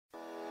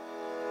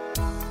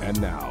And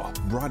now,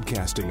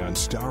 broadcasting on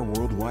Star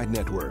Worldwide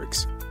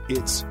Networks,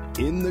 it's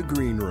In the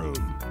Green Room.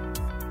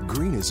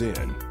 Green is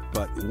in,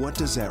 but what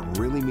does that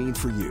really mean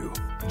for you?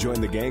 Join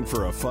the gang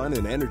for a fun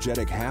and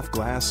energetic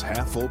half-glass,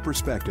 half-full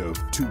perspective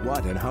to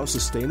what and how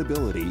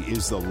sustainability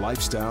is the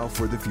lifestyle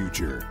for the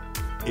future.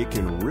 It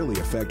can really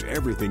affect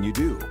everything you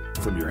do,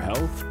 from your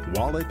health,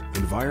 wallet,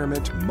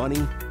 environment,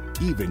 money,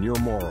 even your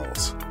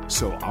morals.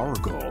 So our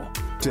goal,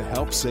 to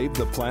help save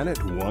the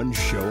planet one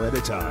show at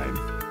a time.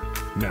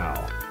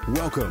 Now,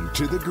 welcome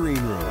to the Green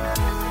Room.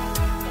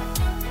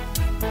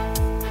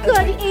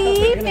 Good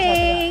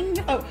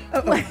evening.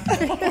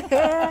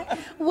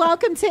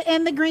 Welcome to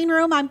In the Green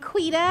Room. I'm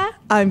Quita.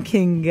 I'm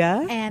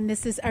Kinga. And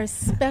this is our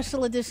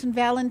special edition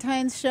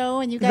Valentine's show.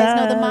 And you guys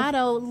know the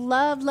motto,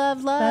 love,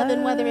 love, love.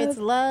 And whether it's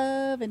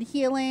love and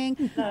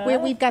healing, where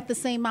we've got the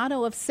same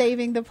motto of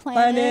saving the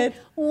planet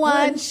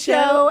one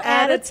show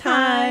at a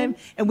time.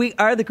 And we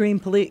are the Green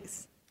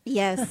Police.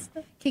 Yes.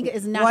 Kinga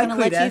is not going to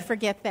let you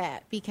forget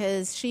that,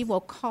 because she will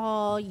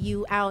call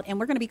you out. And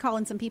we're going to be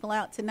calling some people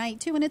out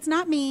tonight, too. And it's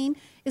not mean.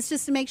 It's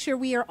just to make sure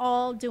we are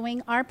all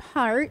doing our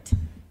part.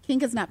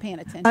 Kinga's not paying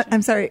attention.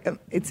 I'm sorry.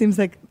 It seems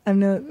like I'm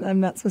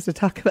not supposed to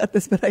talk about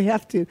this, but I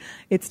have to.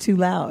 It's too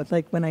loud.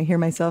 Like when I hear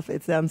myself,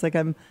 it sounds like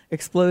I'm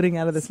exploding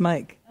out of this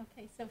mic.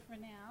 Okay, so for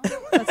now,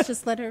 let's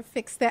just let her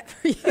fix that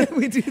for you.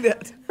 We do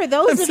that. For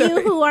those of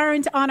you who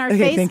aren't on our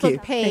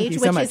Facebook page,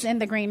 which is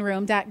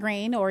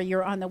inthegreenroom.green, or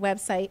you're on the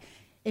website,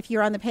 if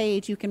you're on the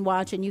page, you can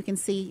watch and you can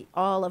see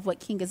all of what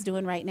Kinga's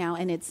doing right now,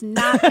 and it's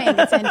not paying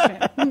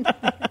attention.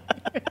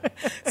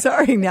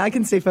 Sorry, now I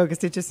can stay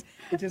focused. It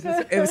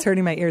was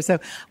hurting my ears. So,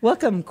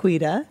 welcome,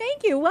 Quita.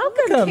 Thank you.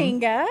 Welcome,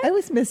 Kinga. I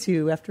always miss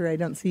you after I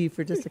don't see you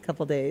for just a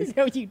couple days.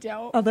 No, you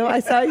don't. Although I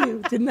saw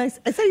you, didn't I?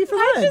 I saw you for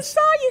lunch. I just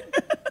saw you.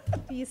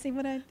 Do you see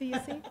what do you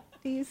see?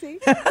 Do you see?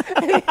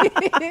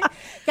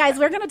 Guys,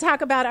 we're going to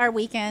talk about our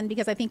weekend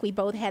because I think we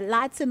both had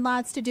lots and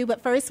lots to do.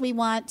 But first, we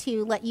want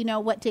to let you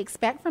know what to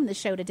expect from the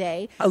show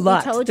today. A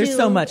lot. There's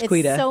so much,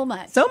 Quita. So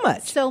much. So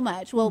much. So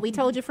much. Well, we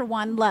told you for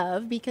one,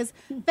 love, because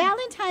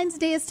Valentine's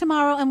Day is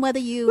tomorrow, and whether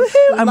you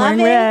I'm love wearing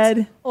it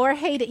red or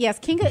hate it. Yes,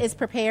 Kinga is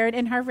prepared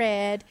in her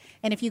red.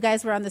 And if you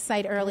guys were on the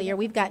site earlier,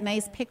 we've got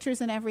nice pictures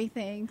and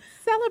everything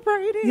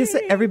celebrating. Yes,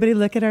 everybody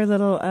look at our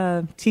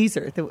little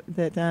teaser.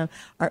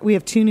 We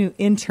have two new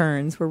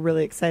interns we're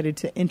really excited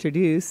to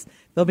introduce.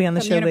 They'll be on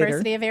the show later.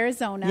 University of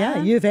Arizona.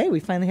 Yeah, U of A.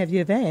 We finally have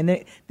U of A.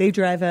 And they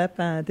drive up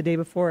the day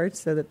before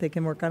so that they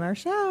can work on our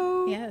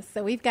show. Yes,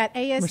 so we've got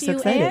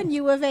ASU and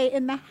U of A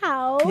in the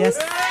house. Yes.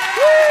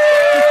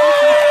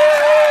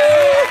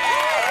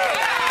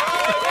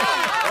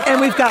 And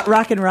we've got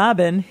Rockin'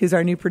 Robin, who's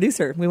our new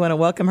producer. We want to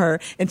welcome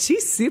her, and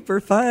she's super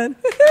fun.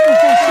 She's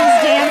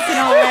dancing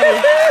already.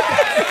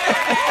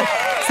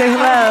 Say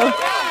hello.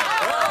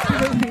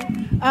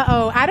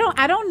 Uh-oh,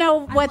 I don't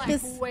know what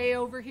this way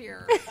over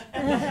here.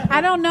 I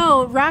don't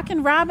know.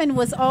 Rockin' Robin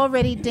was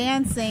already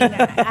dancing.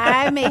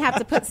 I may have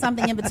to put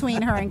something in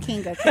between her and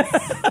Kinga.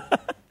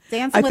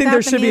 I think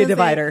there should be a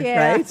divider,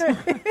 right?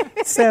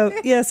 So,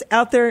 yes,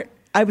 out there,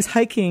 I was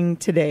hiking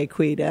today,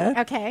 Quita.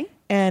 Okay.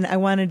 And I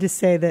wanted to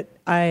say that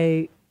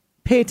I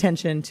pay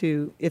attention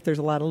to if there's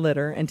a lot of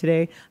litter. And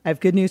today I have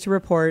good news to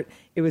report.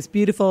 It was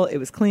beautiful. It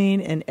was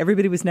clean. And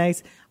everybody was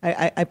nice.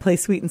 I play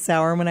sweet and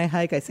sour when I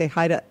hike. I say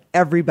hi to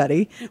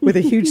everybody with a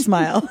huge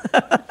smile.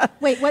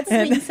 Wait, what's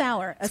sweet and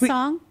sour? A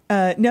song?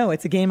 No,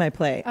 it's a game I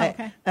play. Oh,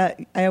 okay.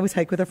 I always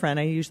hike with a friend.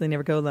 I usually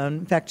never go alone.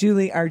 In fact,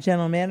 Julie, our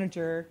general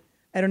manager,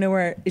 I don't know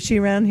where. Is she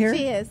around here?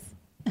 She is.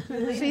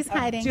 She's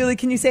hiding. Julie,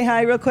 can you say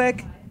hi real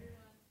quick?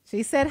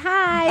 She said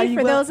hi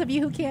for those of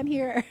you who can't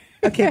hear her.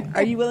 Okay,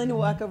 are you willing to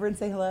walk over and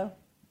say hello?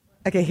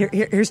 Okay,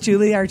 here's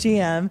Julie, our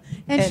GM.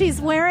 And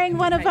she's wearing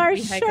one of our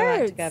shirts. Hike a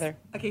lot together.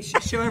 Okay,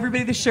 show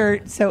everybody the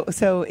shirt.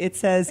 So it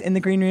says In the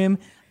Green Room,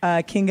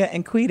 Kinga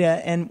and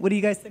Quita. And what do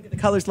you guys think of the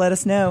colors? Let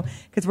us know,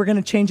 because we're going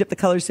to change up the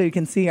colors so you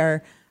can see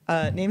our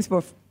names,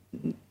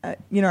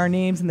 our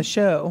names in the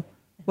show.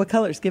 What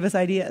colors? Give us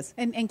ideas.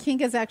 And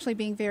Kinga's actually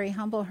being very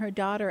humble. Her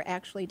daughter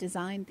actually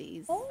designed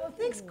these. Oh,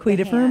 thanks,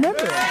 Quita, for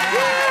remembering.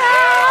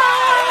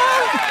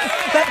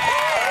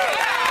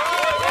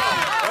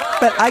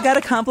 But I got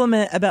a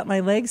compliment about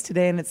my legs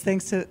today, and it's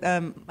thanks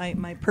to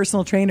my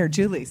personal trainer,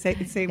 Julie.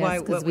 Say why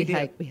what we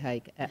do. We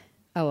hike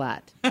a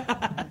lot. A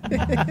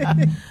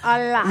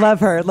lot.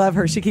 Love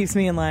her. She keeps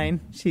me in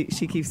line. She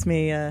keeps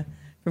me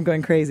from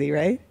going crazy,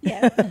 right?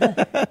 Yes.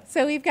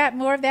 So we've got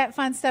more of that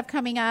fun stuff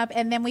coming up.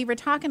 And then we were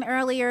talking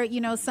earlier,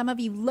 some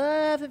of you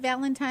love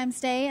Valentine's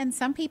Day and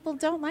some people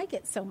don't like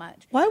it so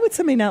much. Why would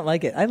somebody not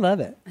like it? I love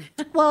it.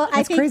 Well,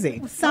 I think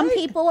crazy. Some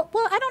people,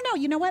 I don't know.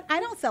 You know what? I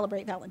don't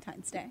celebrate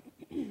Valentine's Day.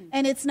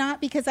 And it's not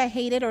because I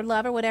hate it or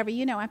love or whatever.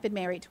 I've been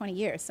married 20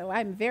 years, so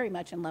I'm very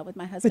much in love with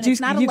my husband.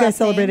 But you guys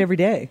celebrate every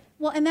day.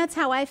 Well, and that's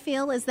how I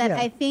feel, is that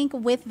I think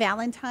with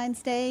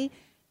Valentine's Day,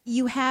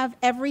 you have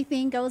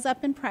everything goes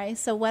up in price.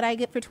 So what I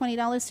get for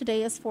 $20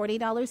 today is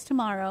 $40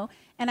 tomorrow.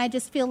 And I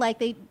just feel like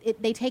they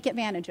take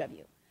advantage of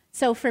you.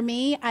 So for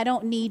me, I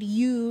don't need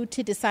you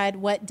to decide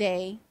what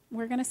day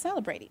we're going to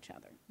celebrate each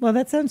other. Well,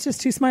 that sounds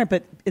just too smart,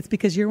 but it's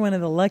because you're one of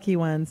the lucky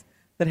ones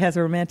that has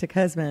a romantic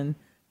husband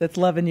that's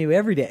loving you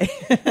every day.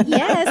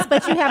 Yes,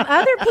 but you have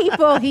other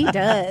people. He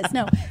does.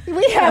 No,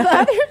 we have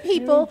other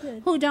people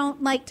who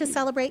don't like to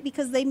celebrate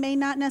because they may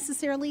not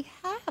necessarily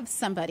have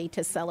somebody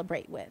to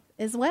celebrate with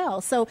as well.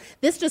 So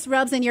this just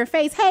rubs in your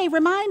face. Hey,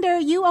 reminder,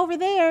 you over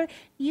there,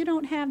 you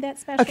don't have that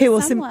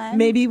special someone. So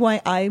maybe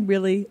why I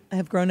really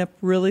have grown up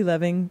really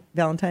loving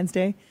Valentine's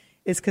Day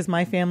is because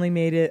my family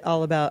made it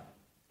all about,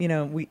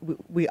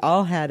 we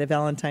all had a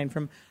Valentine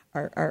from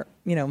our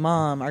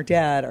mom, our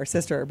dad, our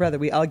sister, our brother.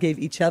 We all gave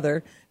each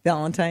other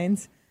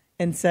Valentines.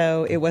 And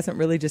so it wasn't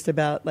really just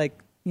about a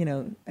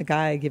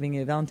guy giving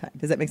you a Valentine.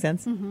 Does that make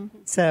sense? Mm-hmm.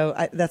 So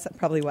that's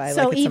probably why I like it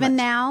so much. So even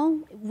now,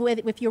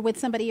 if you're with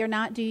somebody or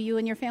not, do you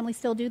and your family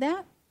still do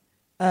that?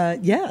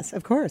 Yes,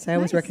 of course. I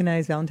always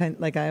recognize Valentine.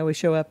 I always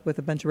show up with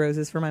a bunch of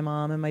roses for my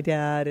mom and my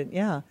dad. And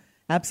yeah,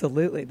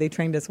 absolutely. They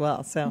trained us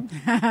well. So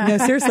no,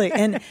 seriously.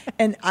 And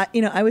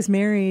I was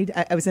married.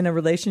 I was in a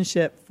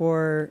relationship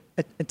for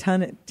a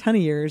ton of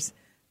years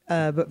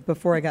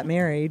before I got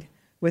married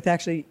with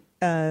actually.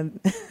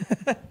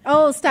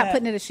 Oh, stop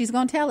putting it. She's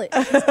going to tell it.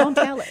 She's going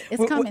to tell it.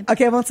 It's coming.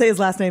 Okay, I won't say his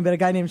last name, but a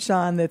guy named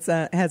Sean that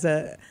has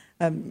a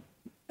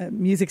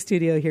music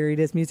studio here. He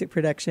does music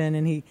production,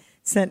 and he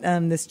sent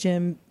this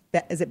Jim.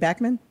 Is it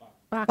Bachman?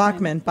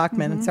 Bachman.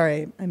 Mm-hmm.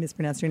 Sorry, I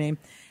mispronounced your name.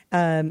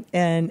 And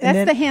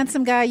that's the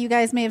handsome guy you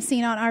guys may have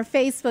seen on our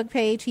Facebook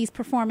page. He's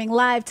performing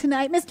live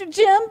tonight. Mr.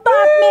 Jim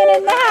Bachman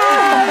in the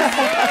house.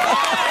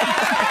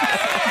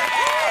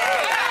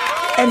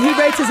 And he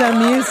writes his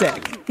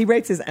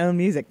own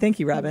music. Thank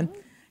you, Robin. Mm-hmm.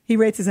 He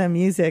writes his own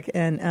music,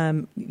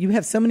 and you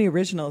have so many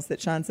originals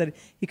that Sean said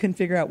he couldn't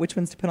figure out which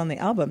ones to put on the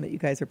album that you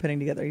guys are putting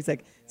together. He's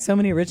like, so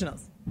many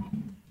originals.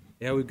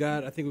 Yeah,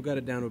 I think we've got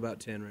it down to about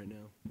 10 right now.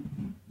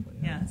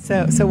 Yeah.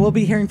 So we'll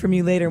be hearing from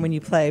you later when you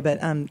play, but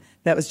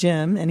that was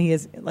Jim, and he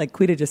is, like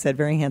Quita just said,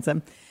 very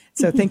handsome.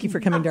 So thank you for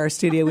coming to our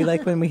studio. We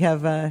like when we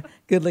have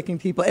good-looking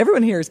people.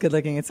 Everyone here is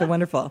good-looking. It's so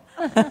wonderful.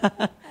 We've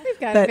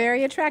got a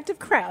very attractive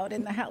crowd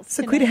in the house.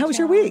 So Quita, how was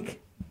your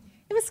week?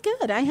 It was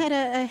good. I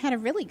had a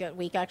really good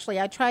week, actually.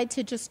 I tried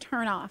to just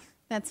turn off.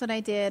 That's what I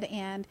did,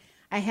 and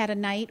I had a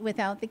night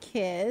without the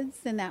kids,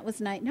 and that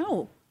was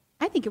No,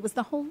 I think it was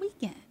the whole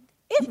weekend.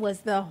 It was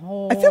the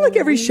whole I feel like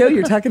every show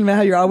you're talking about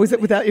how you're always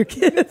without your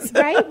kids.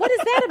 Right? What is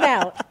that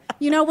about?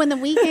 When the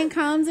weekend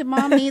comes and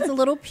mom needs a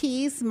little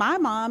peace, my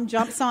mom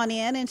jumps on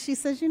in and she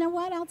says, you know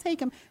what, I'll take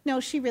them. No,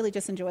 she really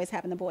just enjoys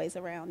having the boys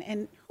around.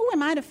 And who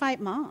am I to fight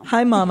mom?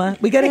 Hi, Mama.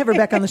 We got to have her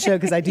back on the show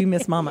because I do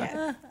miss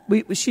Mama.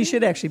 Yeah. She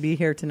should actually be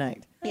here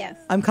tonight. Yes.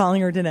 I'm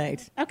calling her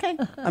tonight. Okay.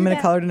 I'm going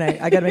to call her tonight.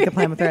 I got to make a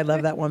plan with her. I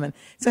love that woman.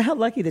 So how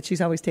lucky that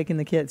she's always taking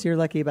the kids. You're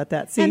lucky about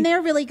that. See? And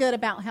they're really good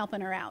about helping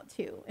her out,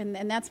 too.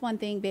 And that's one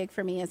thing big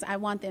for me is I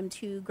want them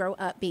to grow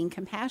up being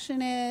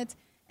compassionate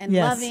and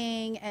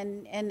loving.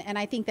 And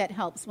I think that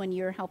helps when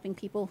you're helping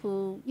people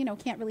who,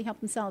 can't really help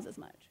themselves as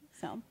much.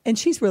 So. And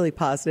she's really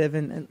positive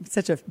and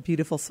such a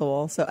beautiful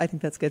soul. So I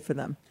think that's good for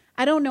them.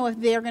 I don't know if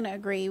they're going to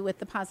agree with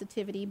the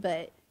positivity,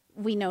 but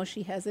we know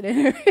she has it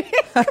in her.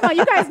 Come on,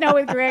 you guys know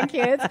with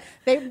grandkids,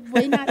 they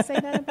may not say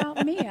that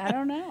about me. I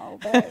don't know.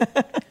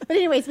 But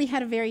anyways, we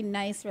had a very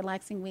nice,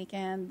 relaxing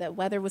weekend. The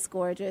weather was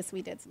gorgeous.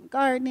 We did some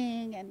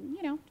gardening and,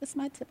 just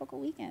my typical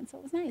weekend. So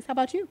it was nice. How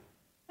about you?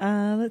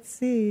 Let's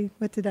see.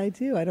 What did I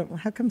do?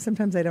 How come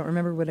sometimes I don't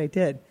remember what I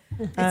did?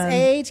 It's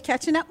age,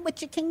 catching up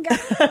with you,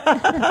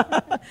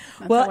 Kinga.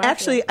 Well,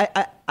 actually,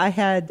 I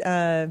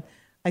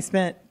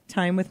spent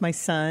time with my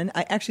son.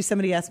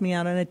 Somebody asked me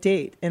out on a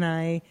date, and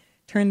I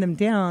turned them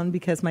down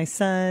because my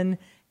son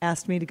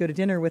asked me to go to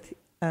dinner with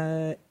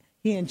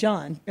he and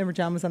John. Remember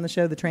John was on the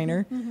show, the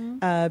trainer,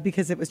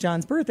 because it was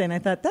John's birthday. And I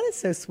thought, that is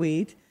so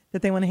sweet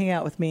that they want to hang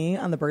out with me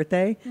on the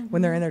birthday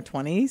when they're in their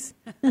 20s.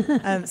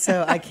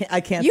 So I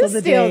canceled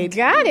the date. You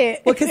still got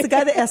it. Well, because the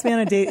guy that asked me on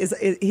a date,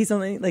 he's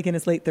only in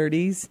his late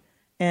 30s.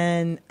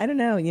 And I don't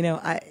know,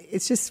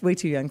 it's just way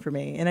too young for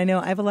me. And I know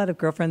I have a lot of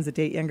girlfriends that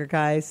date younger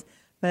guys,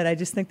 but I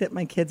just think that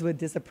my kids would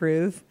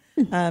disapprove.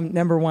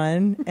 Number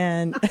one.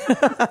 And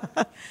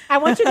I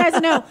want you guys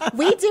to know,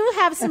 we do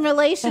have some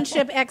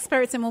relationship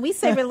experts. And when we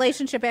say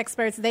relationship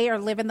experts, they are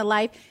living the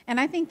life. And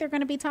I think they're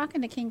going to be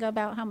talking to Kinga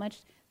about how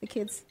much the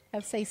kids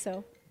have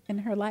say-so in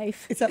her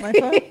life. Is that my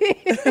fault?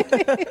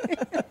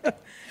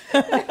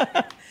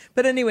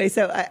 But anyway,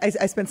 so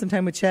I spent some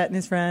time with Chet and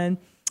his friend.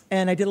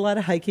 And I did a lot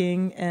of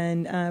hiking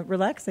and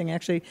relaxing,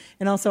 actually.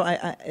 And also,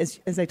 as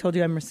I told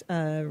you, I'm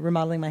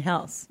remodeling my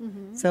house.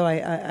 Mm-hmm. So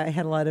I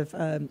had a lot of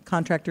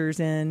contractors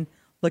in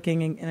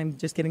looking, and I'm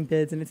just getting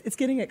bids, and it's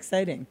getting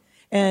exciting.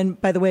 And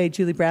by the way,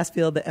 Julie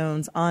Brassfield, that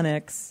owns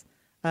Onyx,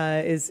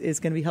 is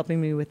going to be helping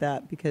me with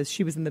that because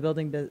she was in the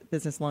building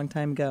business a long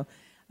time ago.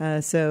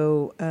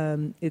 So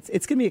it's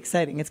going to be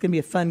exciting. It's going to be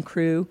a fun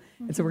crew.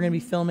 Mm-hmm. And so we're going to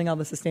be filming all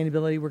the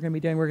sustainability we're going to be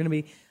doing. We're going to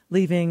be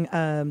leaving,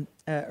 or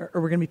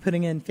we're going to be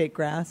putting in fake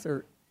grass,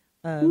 or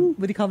what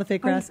do you call the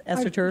fake grass?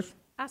 AstroTurf?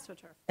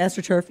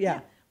 AstroTurf,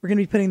 yeah. We're going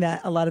to be putting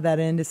a lot of that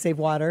in to save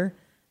water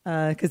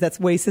because that's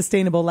way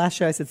sustainable. Last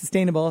show I said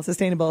sustainable.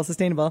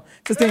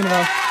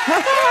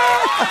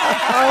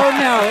 Oh,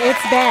 no,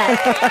 it's bad.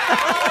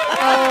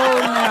 Oh,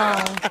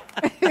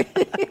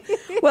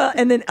 no. Well,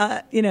 and then,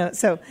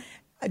 so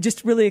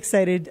just really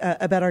excited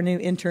about our new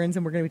interns,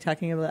 and we're going to be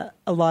talking about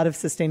a lot of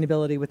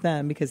sustainability with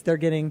them because they're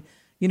getting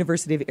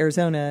University of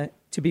Arizona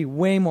to be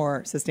way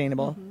more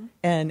sustainable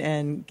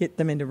and get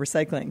them into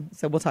recycling.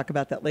 So we'll talk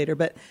about that later.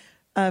 But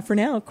for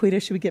now, Quita,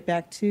 should we get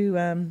back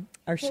to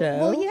our show?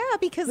 Well, yeah,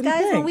 because,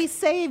 guys, when we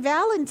say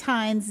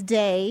Valentine's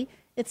Day,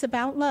 it's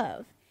about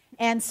love.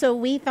 And so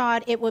we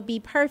thought it would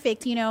be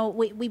perfect. You know,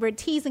 we were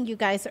teasing you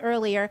guys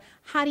earlier.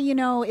 How do you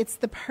know it's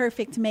the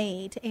perfect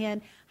mate?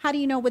 And how do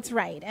you know what's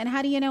right? And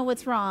how do you know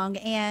what's wrong?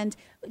 And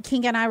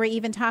King and I were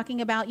even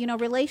talking about,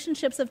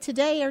 relationships of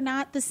today are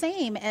not the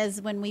same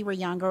as when we were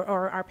younger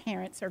or our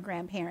parents or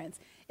grandparents.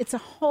 It's a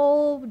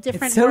whole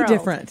different world. It's so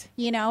different.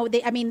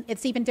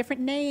 It's even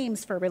different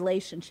names for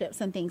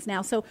relationships and things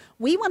now. So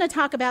we want to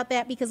talk about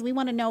that because we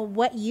want to know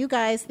what you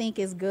guys think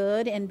is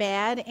good and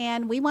bad.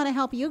 And we want to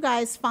help you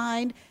guys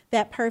find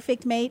that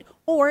perfect mate.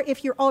 Or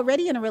if you're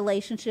already in a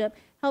relationship,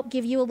 help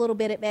give you a little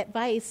bit of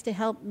advice to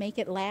help make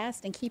it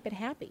last and keep it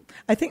happy.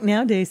 I think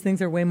nowadays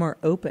things are way more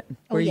open.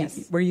 Where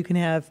yes. where you can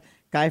have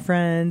guy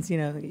friends,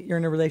 you're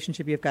in a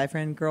relationship, you have guy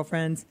friend,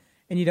 girlfriends,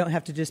 and you don't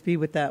have to just be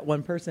with that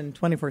one person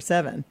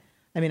 24/7.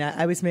 I mean,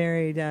 I was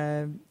married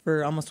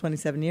for almost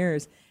 27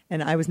 years,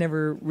 and I was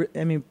never,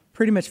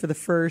 pretty much for the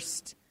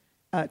first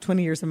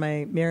 20 years of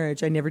my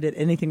marriage, I never did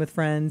anything with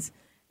friends,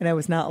 and I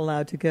was not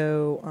allowed to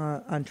go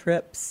on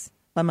trips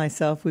by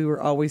myself. We were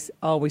always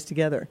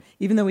together.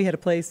 Even though we had a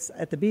place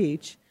at the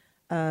beach,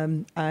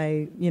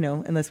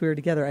 unless we were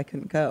together, I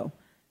couldn't go.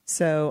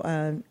 So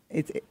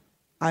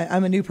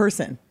I'm a new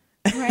person.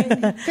 Right.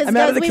 Because I'm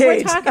out of the we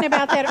cage. were talking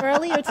about that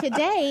earlier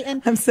today.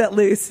 And I'm set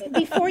loose.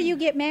 Before you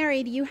get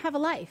married, you have a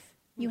life.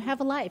 You have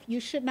a life. You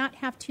should not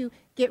have to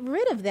get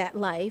rid of that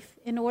life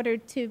in order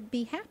to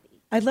be happy.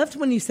 I loved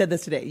when you said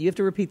this today. You have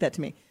to repeat that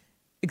to me.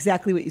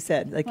 Exactly what you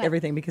said, like what?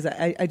 everything, because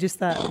I just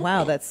thought,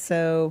 wow, that's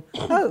so...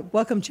 Oh,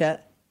 welcome,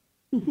 Chet.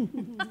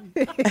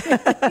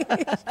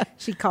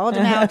 She called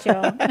him out,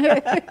 y'all.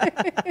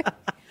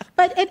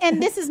 But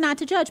and this is not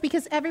to judge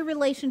because every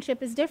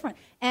relationship is different.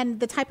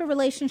 And the type of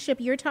relationship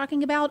you're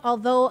talking about,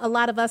 although a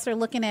lot of us are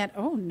looking at,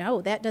 oh,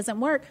 no, that doesn't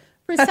work.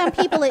 For some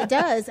people, it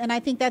does. And I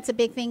think that's a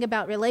big thing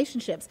about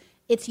relationships.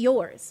 It's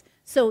yours.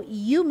 So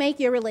you make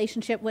your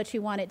relationship what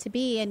you want it to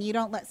be, and you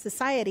don't let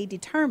society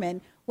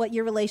determine what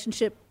your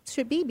relationship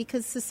should be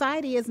because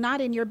society is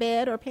not in your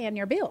bed or paying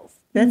your bills.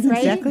 That's right?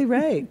 exactly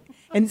right.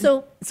 And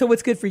so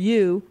what's good for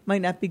you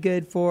might not be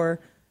good for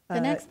the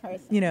next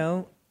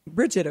person.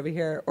 Bridget over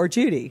here or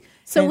Judy.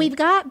 So we've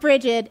got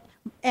Bridget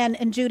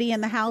and Judy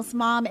in the house,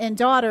 mom and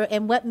daughter,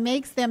 and what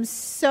makes them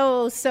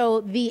so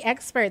the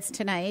experts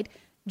tonight,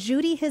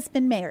 Judy has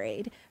been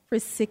married for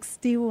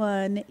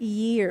 61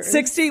 years.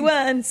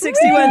 61,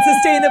 sustainable.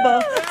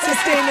 Oh,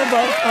 sustainable.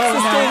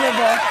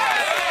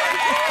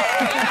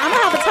 I'm going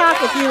to have a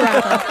talk with you,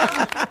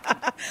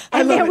 Rafa.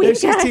 I love it.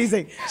 She's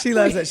teasing. She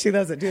loves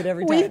it. Do it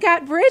every time. We've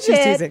got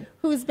Bridget,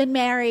 who's been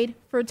married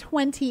for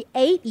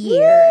 28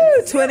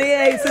 years. Woo!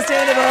 28,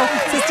 sustainable.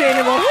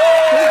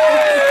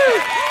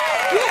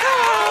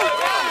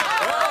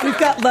 We've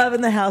got love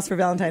in the house for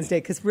Valentine's Day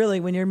because really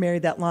when you're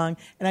married that long,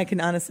 and I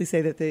can honestly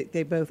say that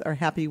they both are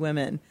happy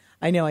women.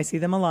 I know I see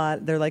them a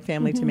lot. They're like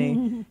family to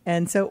me.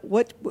 And so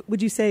what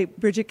would you say,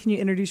 Bridget, can you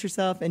introduce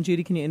yourself? And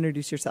Judy, can you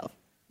introduce yourself?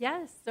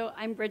 Yes, so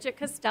I'm Bridget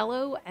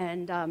Costello,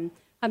 and I'm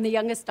the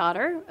youngest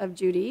daughter of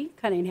Judy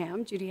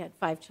Cunningham. Judy had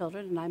 5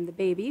 children, and I'm the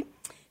baby.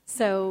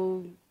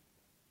 So,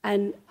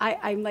 and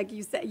I'm like,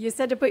 you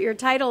said to put your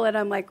title, and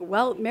I'm like,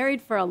 well,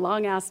 married for a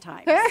long-ass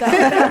time. So.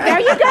 There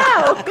you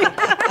go.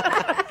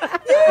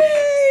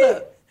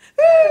 So.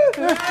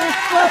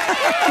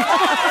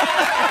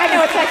 I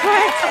know, it's like,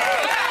 what?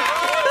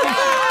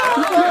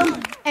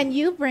 Well, and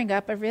you bring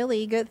up a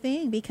really good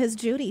thing because,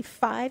 Judy,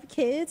 5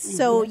 kids,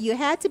 so you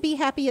had to be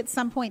happy at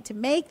some point to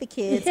make the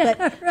kids, but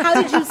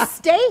how did you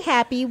stay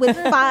happy with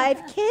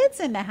 5 kids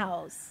in the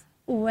house?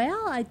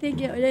 Well, I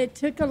think it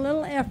took a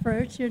little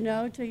effort,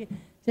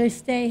 to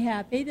stay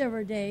happy. There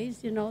were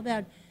days,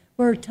 that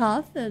were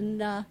tough,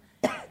 and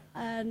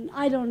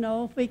I don't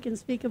know if we can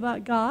speak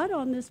about God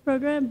on this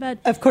program, but...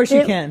 Of course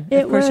you can.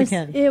 Of course you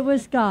can. It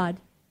was God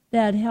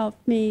that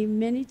helped me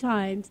many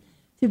times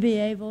to be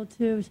able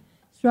to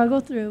struggle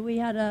through. We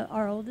had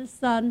our oldest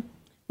son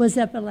was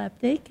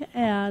epileptic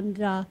and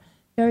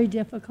very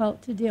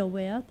difficult to deal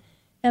with.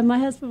 And my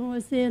husband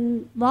was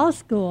in law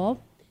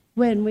school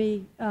when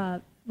we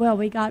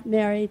got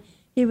married.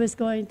 He was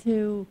going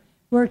to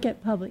work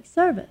at public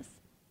service,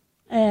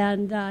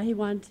 and he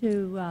wanted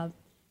to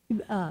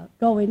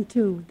go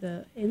into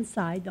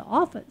inside the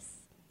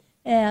office.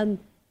 And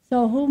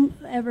so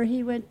whomever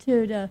he went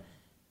to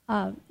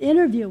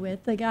interview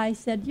with, the guy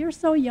said, "You're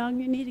so young,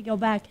 you need to go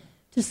back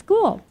to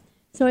school."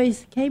 So he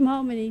came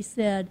home and he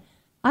said,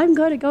 "I'm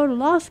going to go to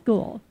law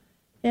school."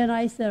 And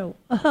I said,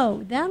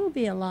 "Oh, that'll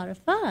be a lot of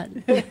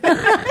fun." For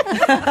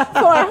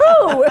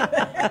who?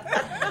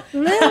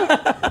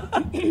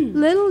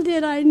 Little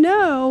did I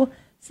know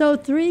So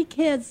 3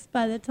 kids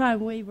by the time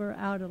we were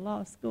out of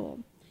law school,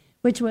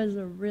 which was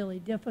a really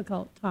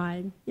difficult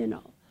time, you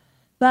know.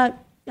 But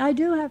I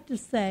do have to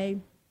say,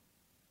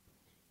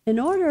 in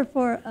order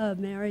for a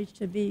marriage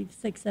to be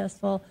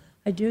successful,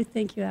 I do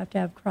think you have to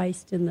have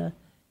Christ in the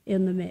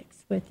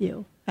mix with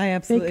you. I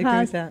absolutely agree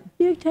with that.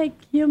 You take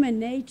human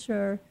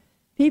nature,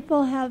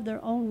 people have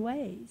their own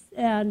ways,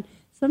 and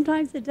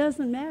sometimes it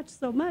doesn't match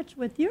so much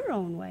with your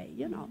own way,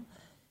 you know.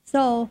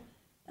 So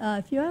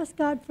if you ask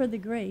God for the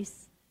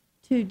grace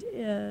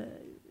to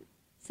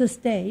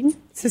sustainable.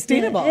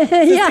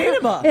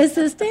 Sustainable. It's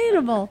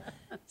sustainable.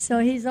 So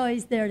he's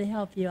always there to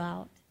help you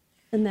out,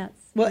 and that's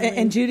well. really,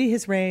 And Judy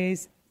has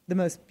raised the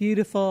most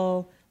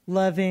beautiful,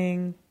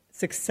 loving,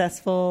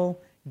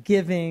 successful,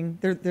 giving.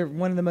 They're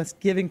one of the most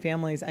giving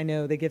families I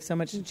know. They give so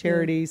much to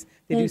charities.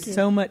 They do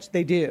so much.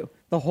 They do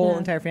the whole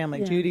entire family.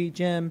 Yeah. Judy,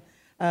 Jim,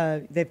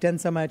 they've done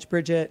so much.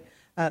 Bridget,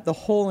 the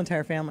whole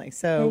entire family.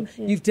 So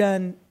you've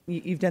done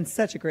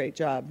such a great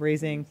job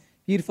raising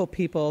beautiful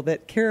people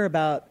that care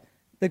about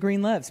the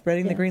green love,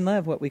 spreading the green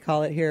love, what we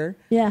call it here.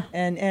 Yeah.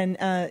 And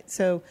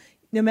so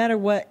no matter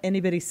what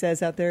anybody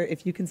says out there,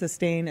 if you can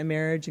sustain a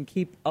marriage and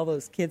keep all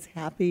those kids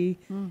happy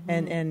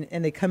and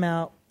they come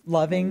out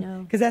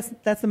loving, because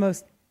that's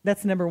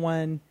the number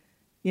one,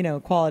 you know,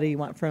 quality you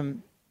want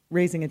from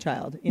raising a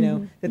child, you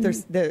know,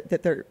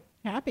 that they're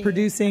happy,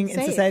 producing in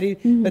safe. society,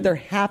 but they're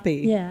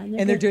happy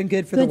and they're doing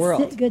good for the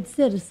world. Good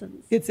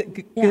citizens.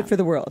 Good for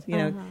the world, you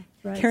know,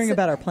 right. caring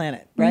about our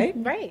planet, right?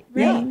 Right.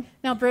 Yeah.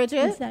 Now,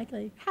 Bridget,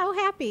 Exactly. how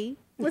happy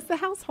was the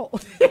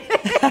household?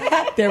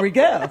 There we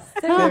go.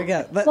 There we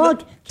go.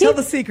 Tell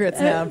the secrets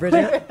now,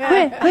 Bridget.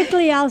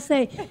 Quickly, I'll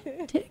say,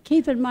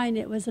 keep in mind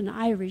it was an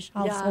Irish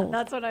household. Yeah,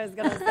 that's what I was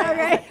going to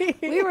say.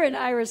 We were an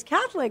Irish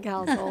Catholic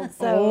household.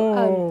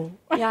 So,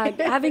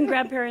 having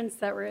grandparents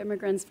that were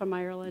immigrants from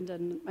Ireland,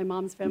 and my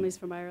mom's family's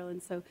from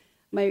Ireland. So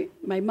my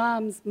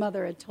mom's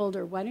mother had told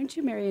her, why don't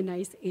you marry a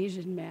nice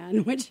Asian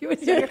man when she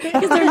was younger?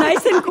 Because they're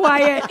nice and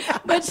quiet.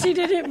 But she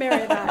didn't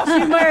marry that.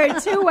 She married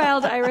 2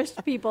 wild Irish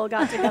people,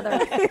 got together.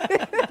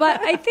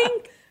 But I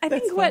think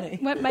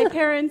what my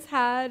parents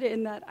had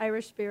in that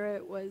Irish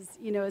spirit was,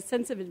 you know, a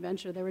sense of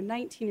adventure. They were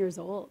 19 years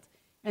old,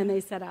 and they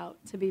set out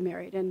to be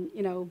married. And,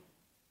 you know,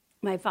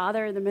 my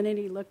father, the minute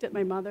he looked at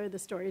my mother, the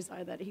stories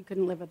are that he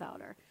couldn't live without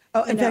her.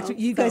 Oh, in fact,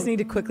 you guys need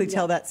to quickly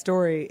tell that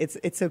story.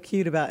 It's so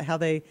cute about how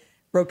they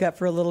broke up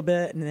for a little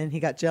bit, and then he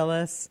got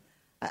jealous.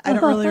 I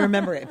don't really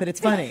remember it, but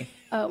it's funny.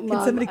 Mom,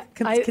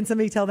 Can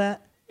somebody tell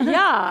that?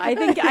 Yeah, I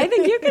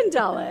think you can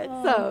tell it.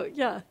 So,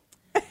 yeah.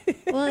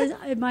 Well,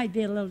 it might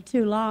be a little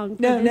too long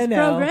for No. this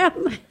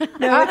program.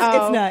 No,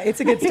 it's not. It's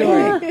a good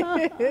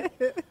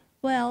story.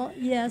 Well,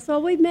 yeah, so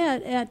we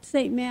met at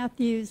St.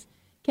 Matthew's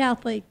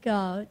Catholic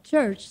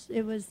Church.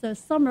 It was the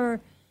summer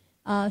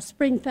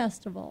spring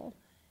festival,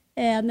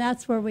 and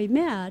that's where we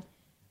met.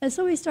 And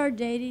so we started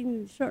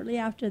dating shortly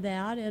after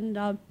that,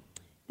 and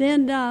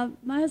then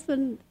my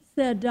husband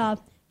said, do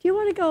you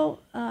want to go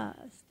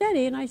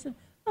steady? And I said,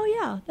 oh,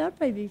 yeah, that'd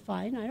probably be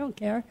fine. I don't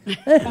care.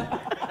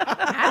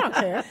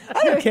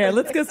 I don't care.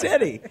 Let's go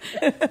steady.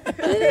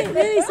 Then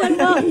he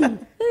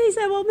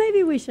said, well,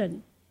 maybe we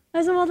shouldn't.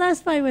 I said, well,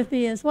 that's fine with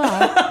me as well.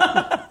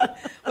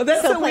 Well,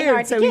 that's so play weird.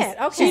 hard to So get.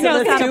 Okay. She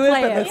knows how to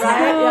play but it, let's-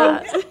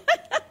 right?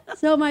 Yeah.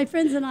 So my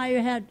friends and I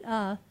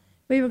had,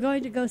 we were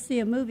going to go see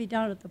a movie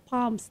down at the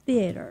Palms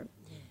Theater.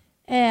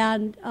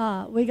 And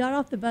we got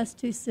off the bus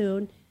too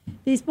soon.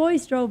 These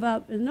boys drove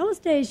up. In those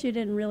days, you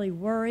didn't really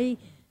worry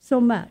so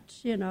much,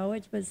 you know,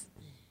 it was,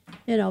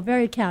 you know,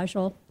 very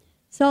casual.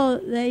 So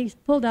they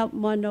pulled up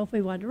and wanted to know if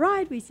we wanted to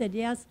ride. We said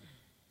yes.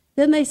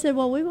 Then they said,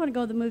 well, we want to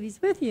go to the movies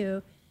with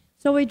you.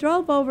 So we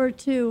drove over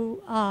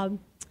to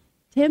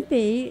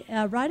Tempe,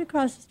 right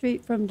across the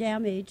street from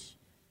Gamage.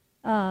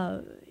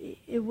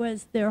 It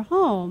was their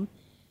home.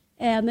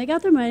 And they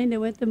got their money and they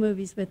went to the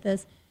movies with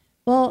us.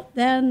 Well,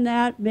 then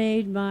that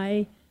made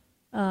my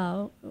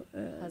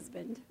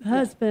husband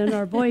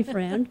or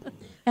boyfriend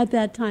at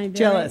that time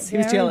Jealous. He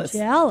was very jealous.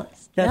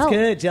 Jealous. That's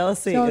good.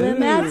 Jealousy. So then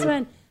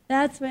Ooh.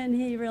 that's when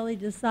he really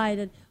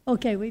decided,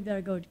 okay, we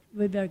better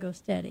go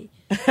steady.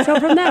 So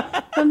from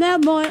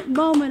that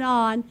moment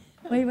on,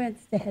 we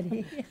went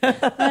steady.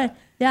 But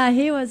yeah,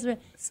 he was.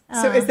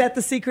 So is that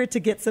the secret to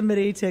get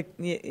somebody to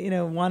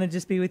want to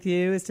just be with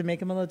you, is to make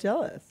them a little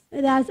jealous?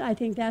 I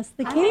think that's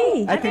the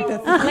key. I think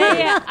that's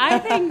I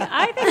think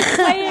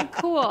play it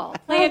cool.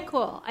 Play it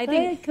cool. I Play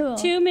think it cool.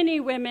 too many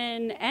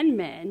women and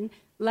men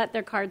let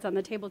their cards on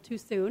the table too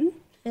soon.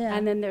 Yeah.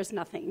 And then there's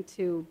nothing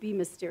to be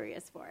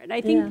mysterious for. And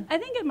I think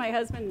in my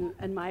husband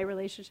and my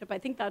relationship, I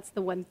think that's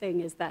the one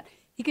thing, is that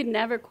he could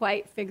never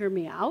quite figure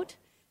me out.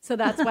 So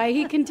that's why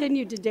he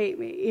continued to date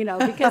me,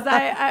 because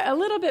I a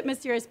little bit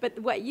mysterious. But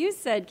what you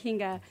said,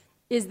 Kinga,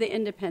 is the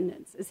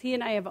independence. Is he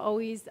and I have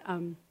always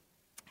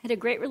had a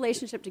great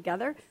relationship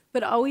together,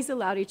 but always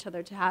allowed each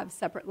other to have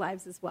separate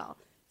lives as well.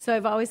 So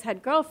I've always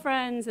had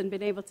girlfriends and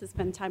been able to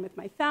spend time with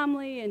my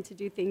family and to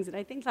do things. And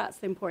I think that's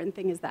the important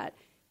thing, is that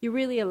you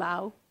really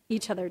allow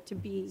each other to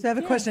be. So I have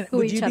a question. who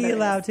Would you each be other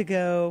allowed is. to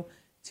go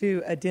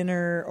to a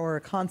dinner or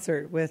a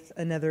concert with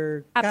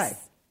another guy?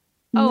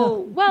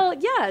 Oh, well,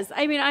 yes.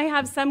 I mean, I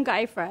have some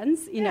guy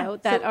friends, you know,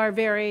 that are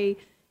very,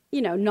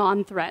 you know,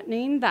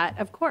 non-threatening that,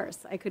 of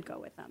course, I could go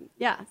with them.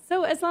 Yeah.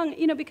 So as long,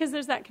 you know, because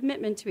there's that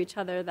commitment to each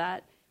other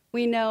that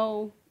we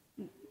know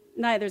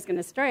neither's going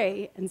to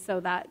stray. And so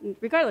that,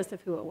 regardless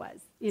of who it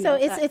was. You know,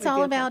 so it's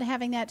all about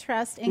having that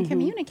trust and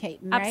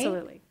communicating, right?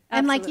 Absolutely.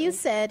 And like you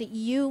said,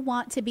 you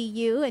want to be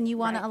you and you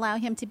want to allow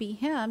him to be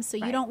him. So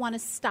you don't want to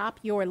stop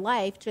your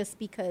life just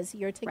because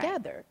you're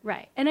together.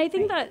 Right. And I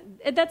think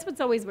that's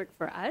what's always worked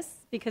for us,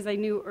 because I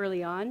knew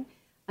early on,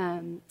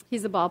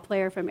 he's a ball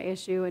player from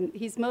ASU, and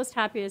he's most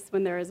happiest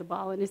when there is a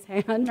ball in his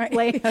hand,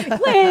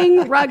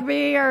 playing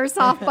rugby or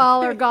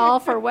softball or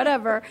golf or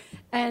whatever.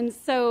 And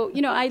so,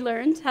 you know, I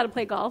learned how to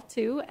play golf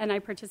too, and I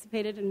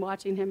participated in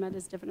watching him at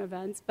his different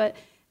events. But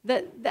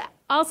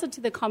also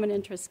to the common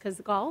interest, because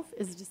golf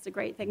is just a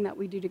great thing that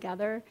we do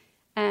together.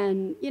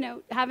 And, you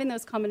know, having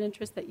those common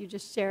interests that you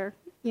just share,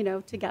 you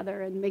know,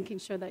 together and making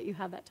sure that you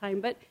have that time.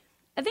 But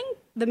I think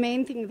the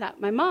main thing that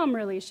my mom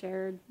really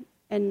shared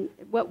and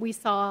what we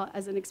saw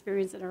as an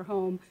experience in our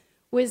home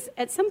was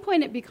at some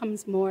point it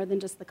becomes more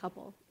than just the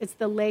couple. It's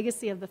the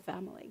legacy of the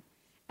family.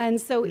 And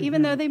so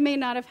even though they may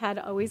not have had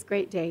always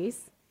great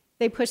days,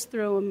 they pushed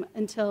through them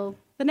until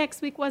the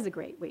next week was a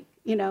great week,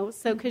 you know?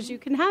 So because you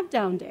can have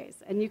down days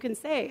and you can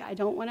say, I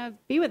don't want to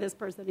be with this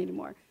person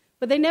anymore.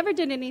 But they never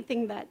did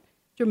anything that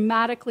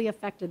dramatically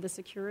affected the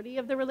security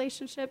of the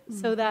relationship,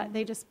 so that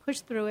they just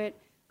pushed through it,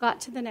 got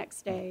to the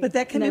next day. But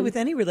that can be with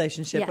any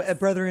relationship, a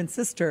brother and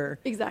sister.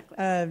 Exactly.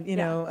 You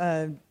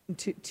know,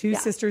 two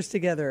sisters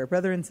together, a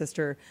brother and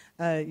sister,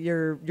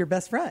 your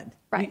best friend.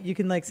 Right. You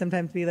can like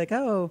sometimes be like,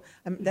 oh,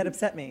 that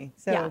upset me.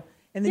 So.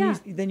 And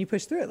then you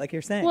push through it, like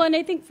you're saying. Well, and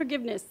I think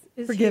forgiveness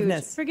is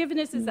huge.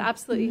 Forgiveness is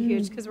absolutely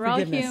huge, because we're all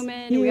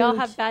human. Huge. We all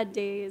have bad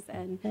days,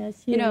 and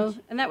you know,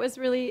 and that was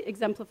really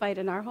exemplified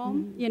in our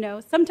home. You know,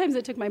 sometimes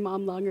it took my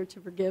mom longer to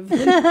forgive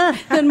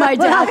than my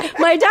dad.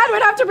 My dad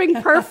would have to bring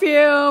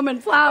perfume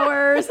and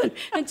flowers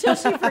until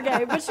she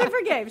forgave, but she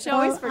forgave. She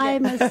always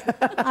forgave.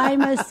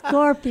 I'm a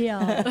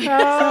Scorpio. Explains it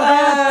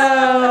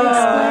all.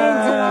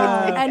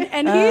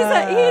 And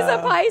he's a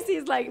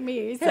Pisces like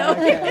me, so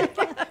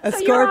a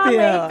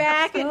Scorpio.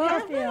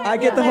 I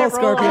get the whole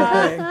Scorpio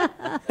thing.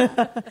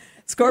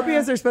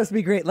 Scorpios are supposed to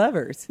be great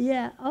lovers.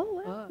 Yeah.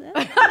 Oh, well.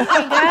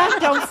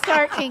 Kinga, don't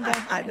start,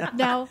 Kinga.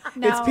 No.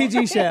 It's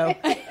PG show.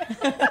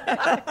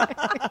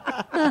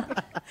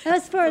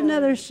 That's for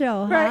another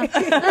show, huh? Right.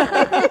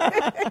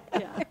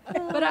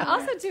 But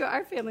also, too,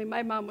 our family,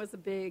 my mom was a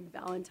big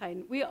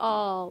Valentine. We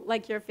all,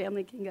 like your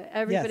family, Kinga,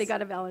 everybody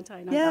got a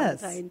Valentine on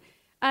Valentine.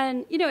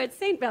 And, you know, it's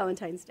St.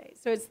 Valentine's Day.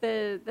 So it's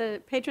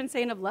the patron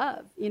saint of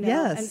love, you know.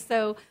 Yes. And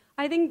so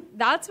I think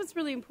that's what's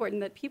really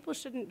important, that people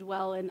shouldn't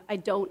dwell in, I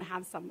don't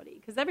have somebody,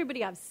 because everybody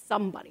has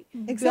somebody.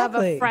 Exactly. You have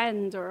a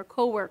friend or a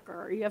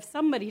coworker, or you have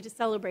somebody to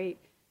celebrate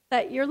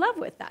that you're loved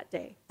with that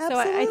day.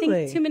 Absolutely. So I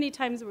think too many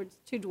times we're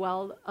too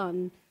dwelled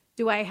on,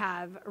 do I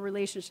have a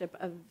relationship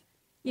of,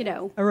 you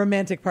know, a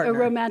romantic partner.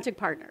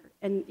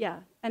 And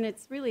and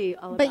it's really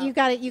all about. But you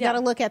got to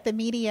look at the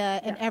media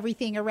and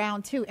everything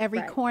around too.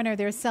 Every corner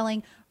they're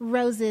selling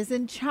roses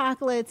and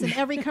chocolates, and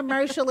every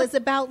commercial is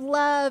about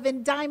love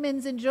and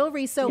diamonds and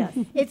jewelry. So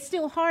it's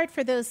still hard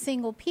for those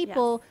single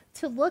people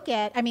to look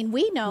at. I mean,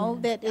 we know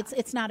that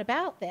it's not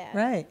about that,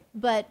 right?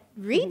 But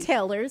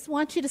retailers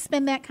want you to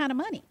spend that kind of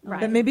money, right?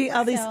 But maybe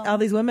all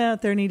these women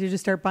out there need to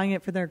just start buying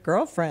it for their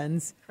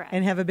girlfriends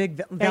and have a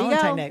big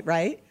Valentine night,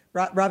 right?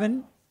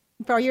 Robin.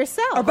 For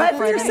yourself. Or buy it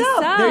for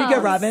yourself. There you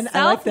go, Robin.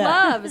 I like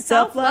that.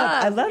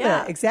 Self-love. I love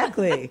it.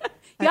 Exactly.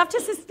 You have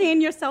to sustain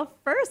yourself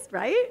first,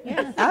 right?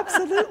 Yeah.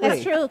 Absolutely.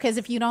 That's true, because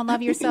if you don't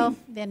love yourself,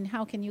 then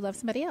how can you love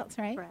somebody else,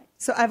 right?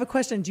 So I have a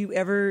question. Do you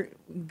ever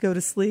go to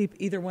sleep,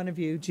 either one of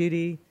you,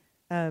 Judy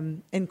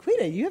and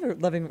Quita, you have a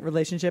loving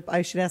relationship.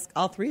 I should ask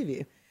all three of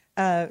you.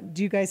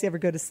 Do you guys ever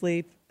go to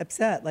sleep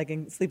upset, like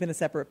sleep in a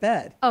separate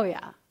bed? Oh,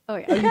 yeah. Oh,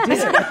 you do?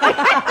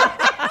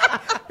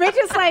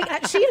 Bridget's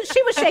like, she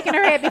was shaking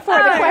her head before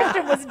the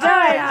question was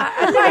done.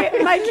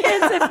 My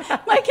kids,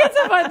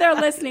 if they're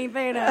listening,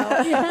 they know.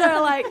 They're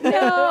like,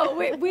 no,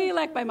 we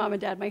like my mom and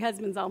dad. My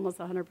husband's almost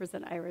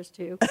 100% Irish,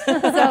 too.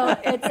 So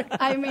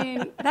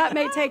that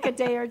may take a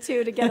day or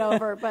two to get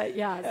over, but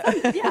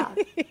sometimes.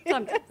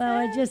 Well,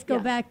 I just go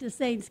back to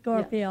Saint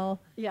Scorpio.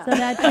 Yeah. So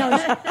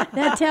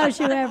that tells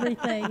you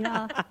everything.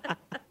 Huh?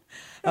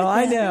 Oh,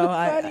 I know.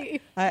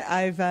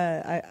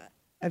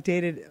 I've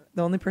dated,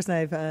 the only person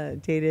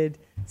I've dated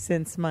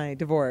since my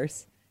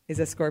divorce is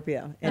a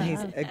Scorpio, and he's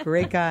a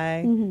great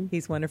guy.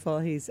 He's wonderful.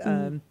 He's,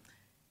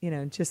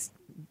 just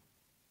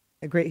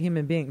a great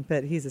human being,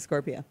 but he's a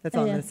Scorpio. That's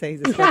all I'm going to say.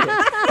 He's a Scorpio.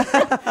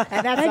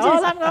 And that's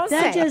all I'm going to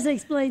say. That just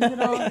explains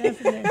it all,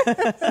 doesn't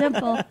it?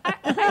 Simple.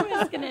 I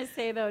was going to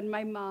say, though,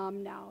 my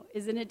mom now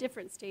is in a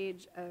different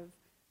stage of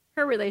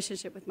her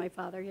relationship with my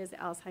father. He has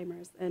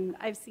Alzheimer's, and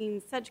I've seen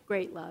such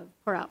great love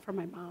pour out from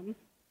my mom.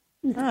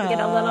 I get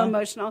a little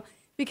emotional,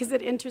 because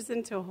it enters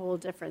into a whole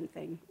different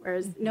thing,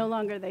 whereas no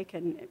longer they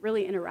can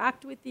really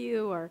interact with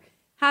you or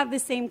have the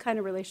same kind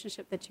of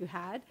relationship that you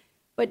had.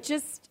 But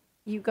just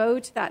you go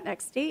to that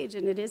next stage,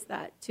 and it is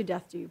that to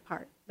death do you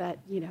part, that,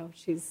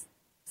 she's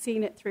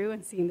seeing it through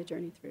and seeing the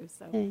journey through.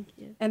 So, Thank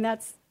you. and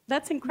that's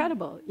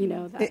incredible,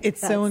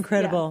 It's so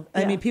incredible.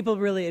 Yeah, I mean, yeah. people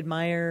really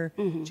admire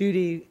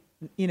Judy,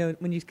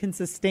 when you can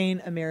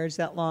sustain a marriage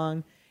that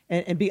long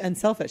and be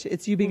unselfish.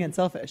 It's you being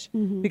unselfish.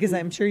 Because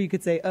I'm sure you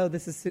could say, oh,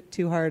 this is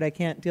too hard. I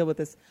can't deal with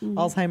this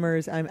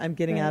Alzheimer's. I'm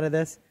getting out of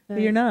this.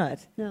 But you're not.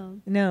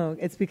 No,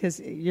 it's because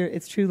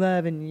it's true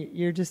love and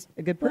you're just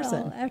a good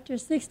person. Well, after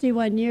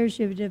 61 years,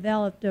 you've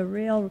developed a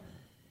real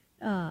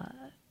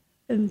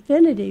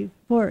affinity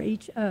for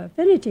each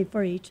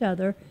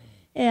other.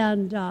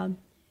 And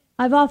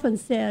I've often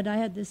said, I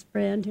had this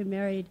friend who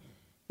married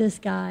this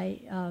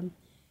guy,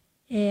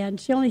 and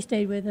she only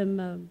stayed with him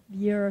a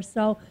year or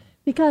so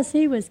because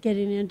he was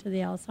getting into the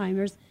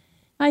Alzheimer's.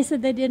 I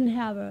said they didn't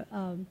have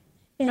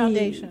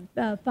any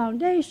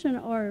foundation,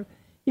 or,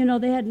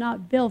 they had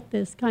not built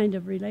this kind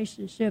of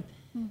relationship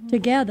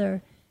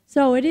together.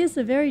 So it is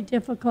a very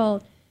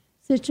difficult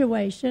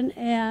situation,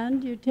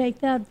 and you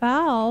take that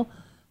vow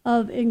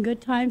of in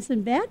good times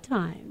and bad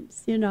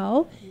times,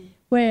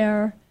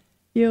 where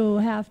you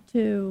have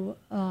to,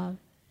 and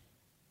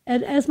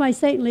as my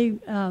saintly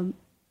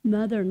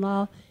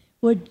mother-in-law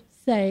would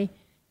say,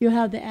 you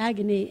have the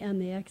agony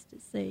and the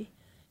ecstasy.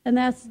 And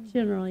that's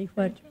generally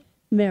what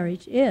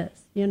marriage is.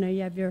 You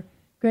have your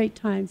great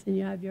times and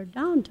you have your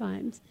down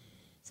times.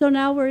 So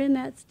now we're in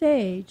that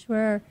stage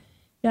where,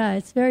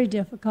 it's very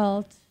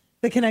difficult.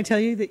 But can I tell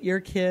you that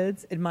your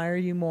kids admire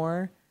you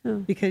more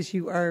because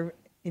you are,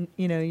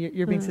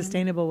 you're being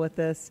sustainable with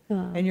this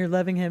and you're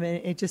loving him,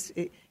 and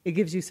it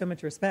gives you so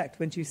much respect,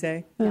 wouldn't you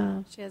say?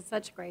 She has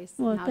such grace.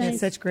 Well, and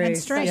such grace. And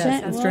strength.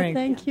 Yes, and strength.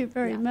 Thank you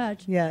very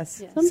much.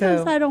 Yes.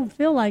 Sometimes I don't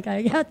feel like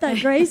I got that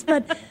grace,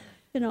 but,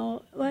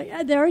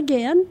 there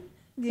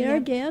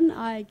again,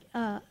 I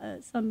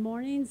some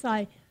mornings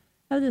I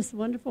have this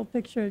wonderful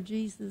picture of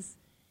Jesus,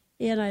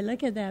 and I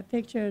look at that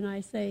picture and I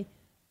say,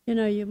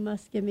 you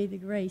must give me the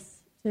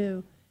grace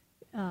to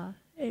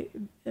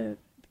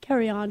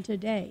carry on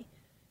today.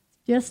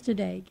 Just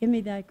today, give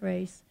me that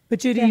grace. But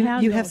Judy,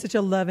 you have such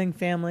a loving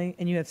family,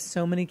 and you have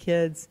so many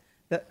kids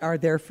that are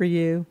there for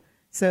you.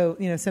 So,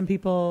 some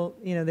people,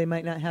 they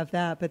might not have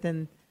that, but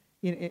then,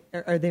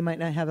 or they might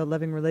not have a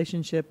loving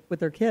relationship with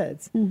their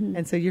kids.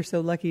 And so you're so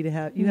lucky to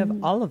have, you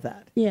have all of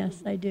that.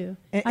 Yes, I do.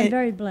 I'm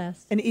very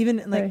blessed. And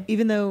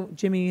even though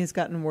Jimmy has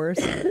gotten worse,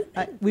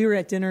 we were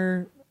at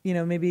dinner,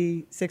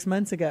 maybe 6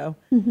 months ago,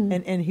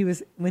 and he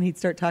was, when he'd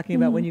start talking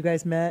about when you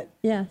guys met,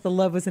 the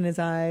love was in his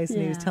eyes,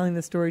 and he was telling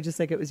the story just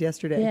like it was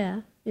yesterday.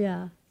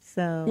 Yeah.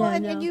 So, well,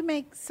 and you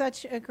make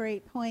such a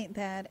great point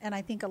and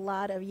I think a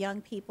lot of young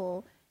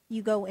people,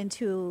 you go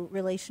into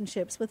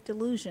relationships with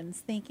delusions,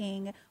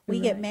 thinking we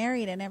get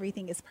married and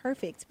everything is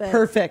perfect. But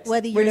whether We're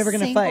you're never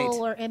gonna single fight.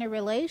 or in a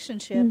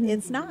relationship,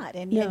 it's not.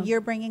 And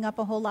you're bringing up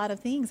a whole lot of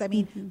things. I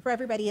mean, for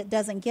everybody, it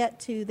doesn't get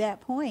to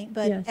that point,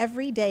 but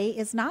every day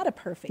is not a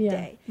perfect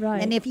day.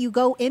 Right. And if you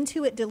go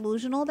into it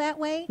delusional that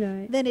way,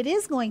 then it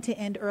is going to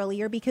end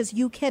earlier because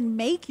you can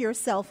make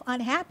yourself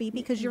unhappy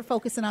because you're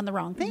focusing on the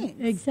wrong things.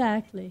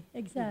 Exactly.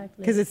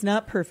 because it's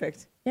not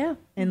perfect. Yeah.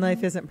 And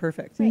life isn't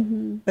perfect.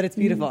 But it's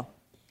beautiful.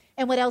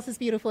 And what else is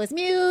beautiful is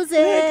music.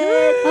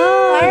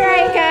 Oh, all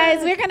right,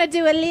 guys, we're going to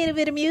do a little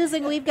bit of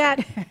music. We've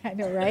got, I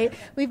know, right?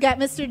 We've got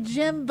Mr.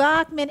 Jim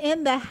Bachman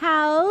in the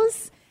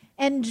house.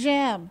 And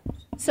Jim,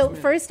 so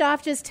first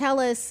off, just tell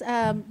us,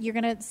 you're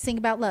going to sing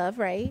about love,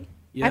 right?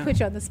 Yeah. I put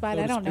you on the spot. So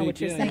I to don't know what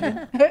speak, you're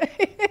yeah.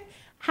 singing.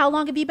 How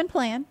long have you been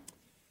playing?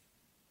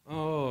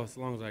 Oh, as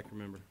long as I can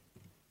remember.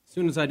 As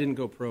soon as I didn't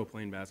go pro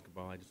playing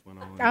basketball, I just went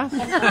all in. Oh,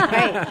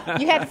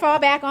 right. You had to fall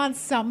back on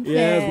something.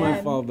 Yeah, it was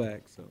my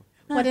fallback. So,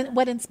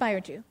 What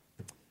inspired you?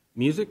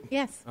 music?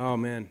 Yes. Oh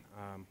man,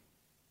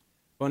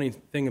 funny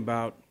thing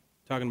about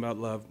talking about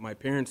love. My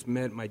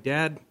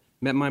dad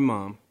met my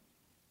mom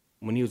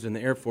when he was in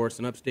the Air Force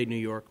in upstate New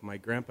York. My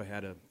grandpa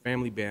had a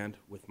family band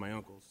with my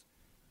uncles,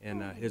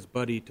 and his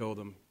buddy told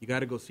him, "You got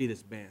to go see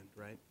this band,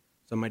 right?"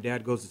 So my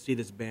dad goes to see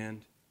this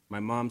band.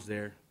 My mom's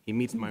there. He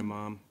meets my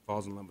mom,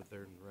 falls in love with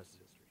her, and the rest is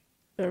history.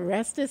 The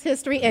rest is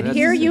history, and rest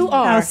here is you history.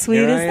 are. How sweet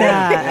Here is I am.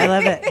 that? I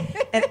love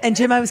it. And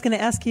Jim, I was going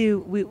to ask you,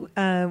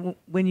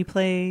 when you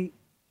play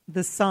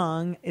the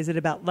song, is it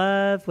about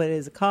love? What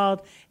is it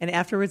called? And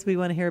afterwards, we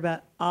want to hear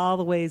about all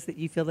the ways that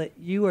you feel that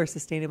you are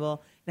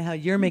sustainable and how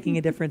you're making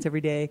a difference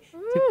every day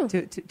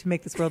to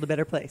make this world a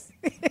better place.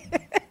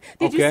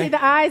 Did you see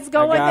the eyes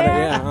going I got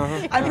there?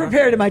 it, yeah, I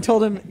prepared him. I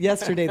told him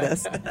yesterday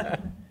this.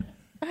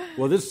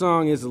 Well, this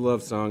song is a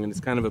love song, and it's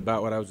kind of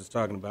about what I was just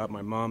talking about.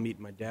 My mom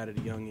meeting my dad at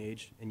a young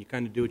age, and you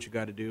kind of do what you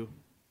got to do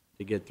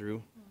to get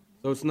through.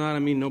 So it's not,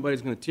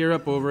 nobody's going to tear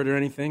up over it or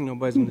anything.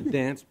 Nobody's going to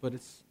dance, but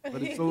it's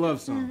a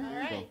love song. All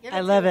right, So, I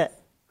love it.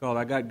 called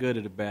I Got Good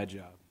at a Bad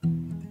Job.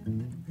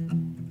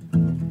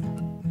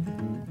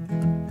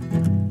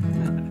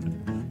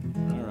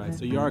 All right,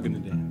 so you are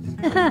going to dance.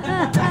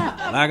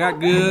 Well, I got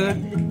good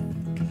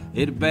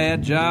at a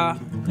bad job.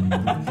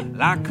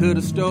 I could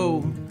have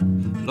stole.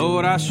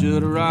 Lord, I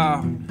should have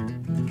robbed.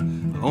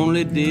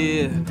 Only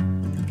did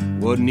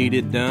what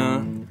needed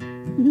done.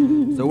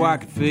 so I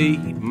could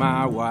feed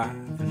my wife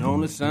and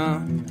only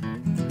son.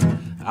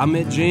 I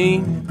met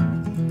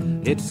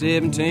Jean at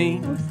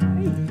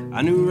 17.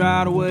 I knew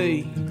right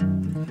away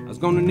I was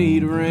gonna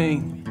need a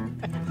ring.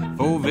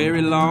 For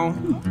very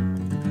long,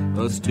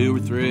 us 2 or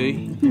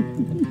 3,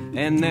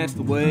 and that's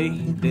the way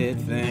that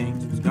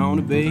things was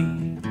gonna be.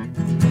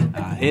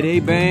 I had a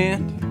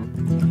band,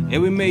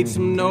 and we made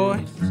some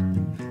noise,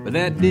 but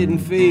that didn't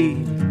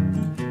feed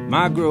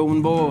my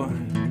growing boy.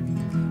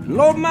 And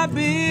Lord, my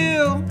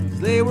bills,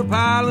 they were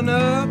piling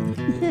up,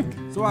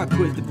 so I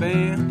quit the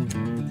band,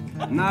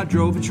 and I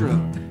drove a truck.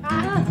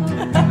 I'll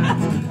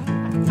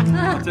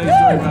tell you a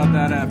story about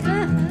that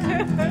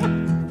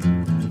after.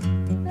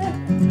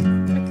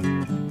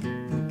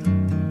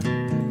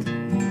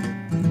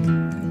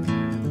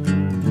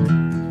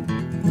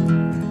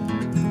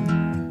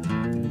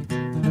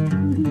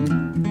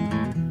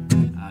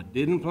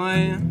 Didn't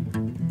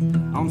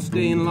plan on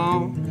staying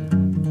long.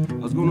 I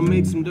was gonna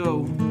make some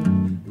dough.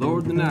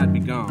 Lord, the night be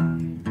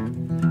gone.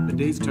 The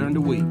days turned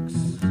to weeks,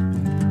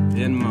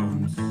 then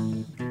months,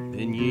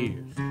 then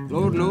years.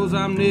 Lord knows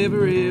I'm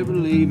never ever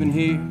leaving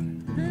here.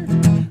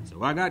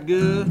 So I got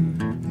good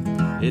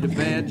at a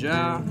bad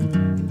job,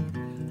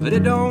 but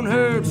it don't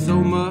hurt so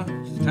much.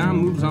 Time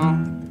moves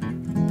on.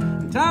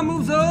 And time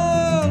moves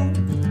on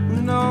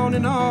and on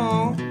and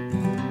on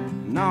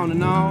and on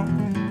and on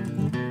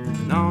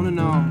and on and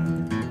on.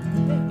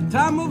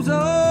 Time moves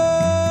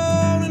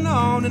on and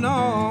on and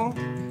on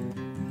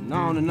and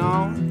on and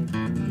on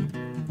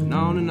and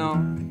on and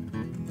on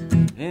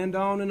and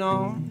on and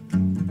on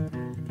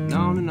and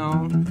on and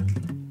on.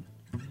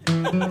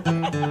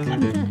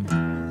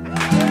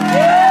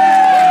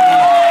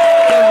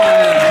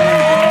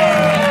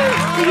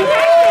 Do you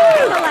guys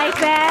feel like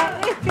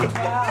that?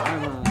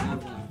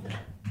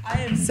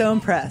 I am so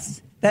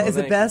impressed. That is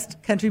the thank you.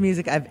 best country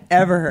music I've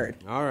ever heard.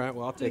 All right,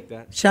 well, I'll take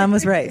that. Sean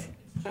was right.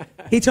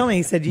 He told me,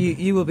 he said,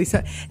 you will be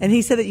so. And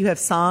he said that you have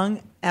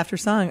song after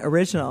song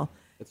original.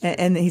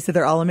 And he said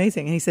they're all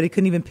amazing. And he said he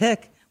couldn't even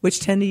pick which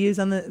 10 to use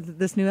on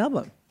this new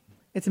album.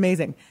 It's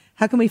amazing.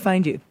 How can we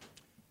find you?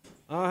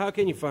 How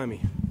can you find me?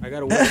 I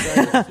got a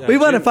website. We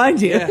want to find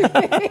you.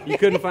 Yeah, you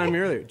couldn't find me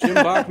earlier.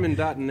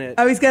 JimBachman.net.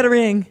 Oh, he's got a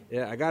ring.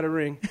 Yeah, I got a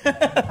ring.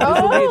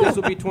 This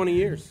will be 20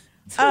 years.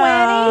 20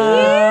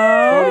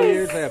 years. 20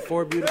 years. I have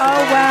 4 beautiful. Oh,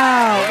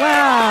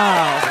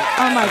 wow.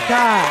 Oh, my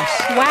gosh.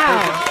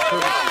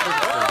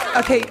 Wow.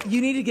 Okay,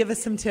 you need to give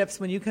us some tips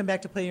when you come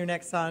back to play your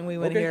next song. We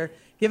want to hear.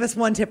 Give us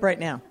one tip right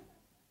now.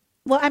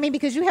 Well, I mean,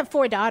 because you have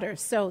 4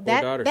 daughters, so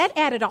daughters. that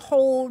added a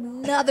whole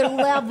nother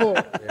level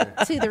to the When I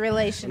was a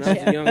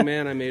relationship. young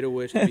man, I made a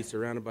wish to be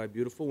surrounded by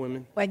beautiful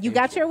women. Well, you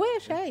got your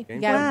wish. Hey, you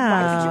Wow.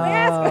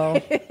 why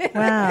did you ask?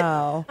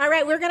 Wow. All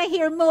right, we're going to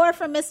hear more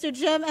from Mr.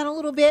 Jim in a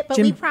little bit, but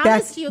Jim we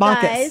promised you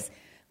Bacchus. guys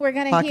we're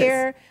going to Bacchus.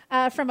 hear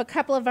from a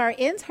couple of our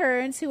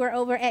interns who are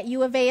over at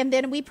U of A, and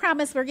then we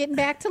promise we're getting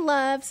back to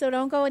love, so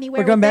don't go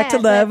anywhere. We're going with back to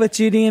that, love but- with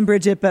Judy and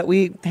Bridget, but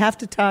we have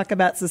to talk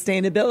about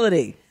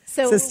sustainability.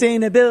 So-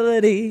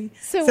 sustainability.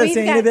 So we've got- oh, she's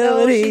singing again.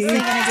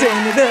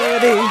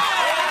 Sustainability.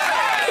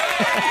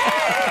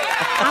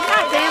 I'm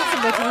not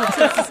dancing with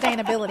you to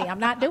sustainability. I'm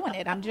not doing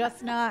it. I'm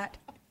just not.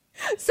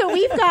 So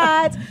we've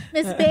got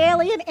Miss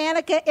Bailey and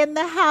Annika in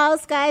the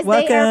house, guys.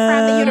 They are from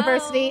the Welcome.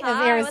 University of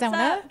Hi,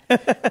 Arizona.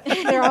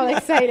 what's They're all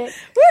excited.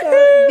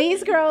 So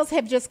these girls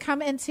have just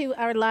come into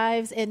our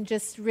lives and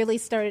just really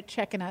started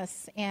checking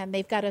us, and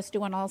they've got us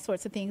doing all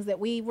sorts of things that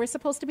we were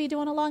supposed to be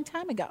doing a long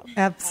time ago.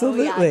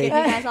 Absolutely. Yeah,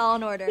 getting you guys all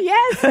in order.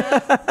 Yes.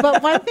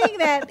 But one thing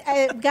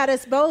that got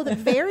us both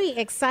very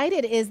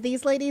excited is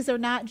these ladies are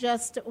not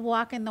just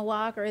walking the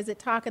walk, or is it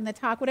talking the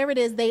talk, whatever it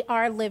is, they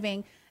are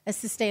living a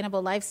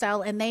sustainable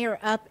lifestyle, and they are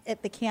up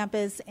at the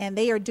campus and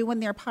they are doing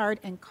their part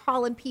and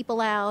calling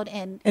people out.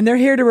 And And they're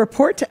here to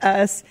report to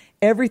us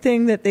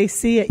everything that they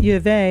see at U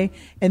of A,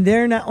 and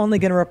they're not only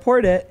going to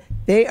report it,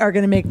 they are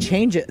going to make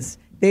changes.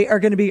 They are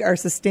going to be our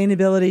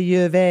sustainability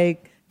U of A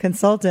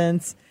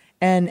consultants,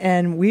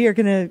 and we're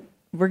going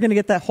to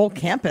get that whole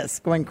campus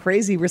going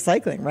crazy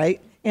recycling, right,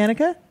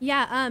 Annika?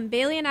 Yeah,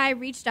 Bailey and I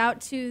reached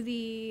out to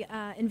the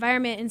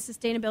Environment and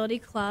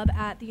Sustainability Club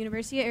at the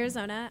University of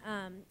Arizona.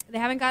 They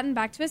haven't gotten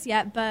back to us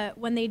yet, but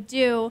when they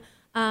do,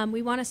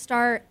 we want to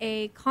start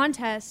a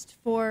contest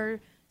for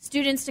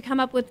students to come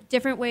up with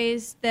different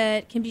ways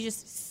that can be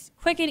just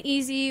quick and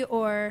easy,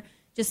 or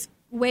just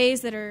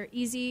ways that are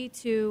easy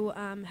to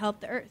help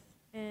the earth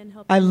and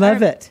help the I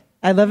love environment. it.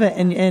 I love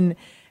it.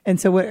 And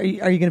so what are you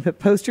going to put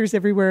posters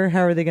everywhere?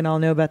 How are they going to all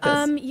know about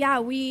this? Yeah,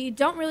 we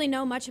don't really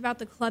know much about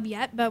the club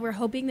yet, but we're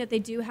hoping that they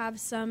do have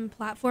some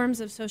platforms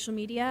of social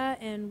media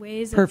and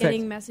ways Perfect. of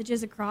getting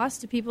messages across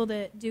to people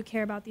that do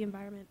care about the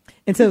environment.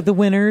 And so the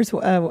winners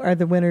are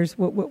the winners.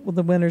 What will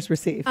the winners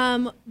receive?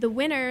 The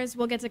winners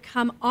will get to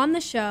come on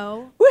the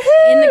show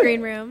Woohoo! in the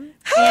green room,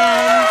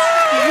 and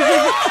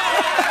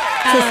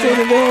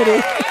Sustainability.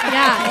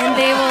 yeah,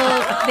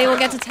 and they will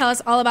get to tell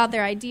us all about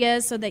their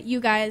ideas, so that you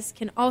guys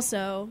can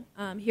also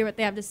hear what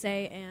they have to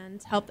say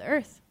and help the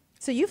earth.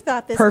 so you've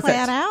thought this Perfect.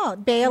 plan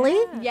out, Bailey.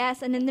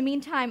 Yes, and in the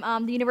meantime,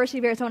 the University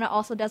of Arizona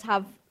also does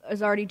have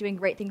is already doing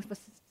great things with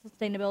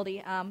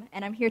sustainability,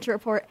 and I'm here to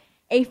report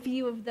a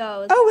few of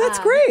those. Oh, that's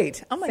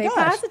great. Oh, my Stay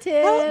gosh.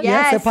 positive. Oh, yeah,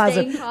 Yes, so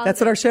positive. staying positive. That's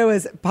what our show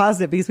is,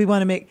 positive, because we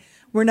want to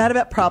we're not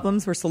about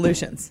problems, we're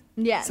solutions.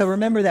 Yes. So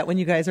remember that when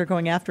you guys are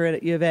going after it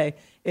at U of A.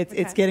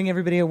 It's getting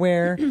everybody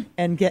aware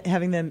and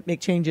having them make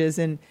changes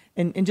and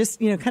just,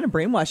 kind of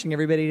brainwashing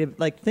everybody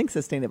to, think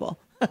sustainable.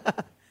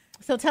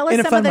 So tell us In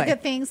a some fun of the way.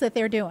 good things that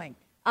they're doing.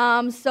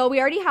 So we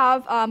already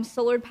have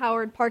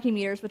solar-powered parking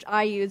meters, which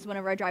I use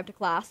whenever I drive to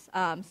class.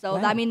 Wow.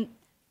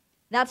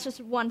 That's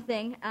just one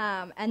thing.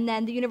 And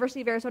then the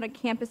University of Arizona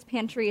Campus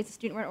Pantry is a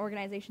student-run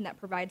organization that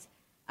provides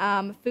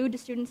food to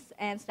students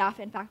and staff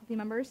and faculty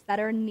members that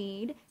are in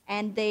need,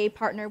 and they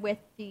partner with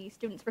the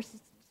Students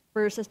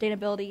for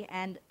Sustainability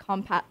and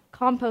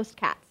Compost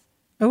Cats.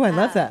 Oh, I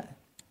love that.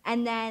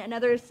 And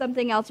then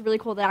something else really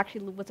cool that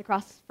actually was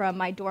across from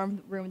my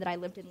dorm room that I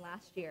lived in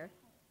last year.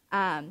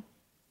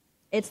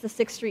 It's the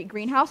 6th Street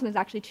Greenhouse, and there's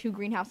actually 2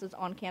 greenhouses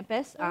on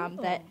campus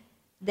that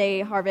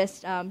they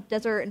harvest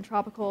desert and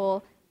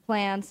tropical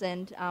plants,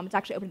 and it's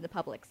actually open to the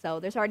public. So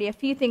there's already a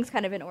few things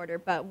kind of in order,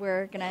 but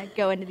we're going to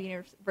go into the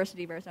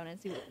University of Arizona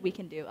and see what we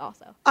can do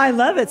also. I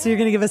love it. So you're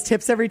going to give us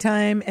tips every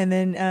time, and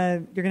then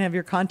you're going to have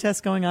your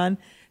contest going on.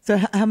 So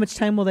how much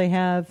time will they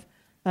have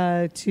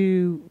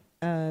to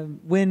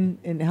win,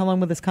 and how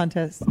long will this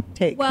contest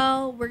take?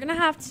 Well, we're going to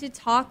have to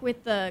talk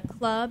with the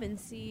club and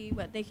see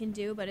what they can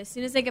do. But as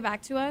soon as they get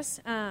back to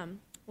us,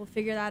 we'll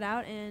figure that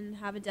out and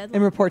have a deadline.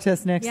 And report to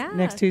us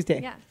next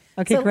Tuesday. Yeah.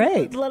 Okay, So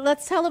great.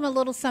 Let's tell them a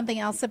little something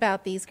else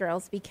about these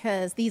girls,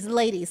 because these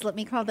ladies, let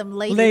me call them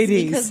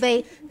ladies. Because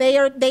they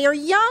are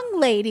young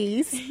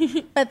ladies,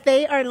 but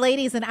they are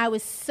ladies, and I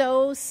was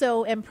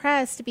so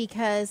impressed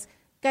because,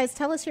 guys,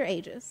 tell us your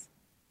ages.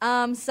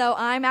 So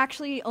I'm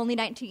actually only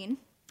 19.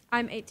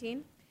 I'm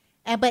 18.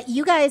 But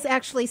you guys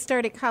actually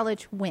started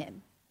college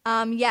when?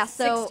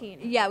 So 16.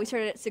 Yeah, we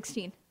started at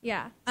 16.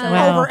 Yeah.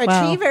 Wow.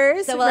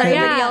 Overachievers. So while right?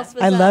 everybody else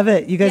was I love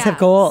it. You guys Yeah. have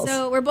goals.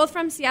 So we're both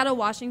from Seattle,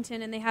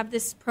 Washington, and they have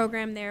this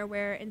program there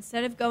where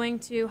instead of going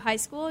to high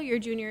school your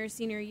junior or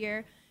senior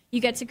year,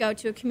 you get to go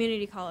to a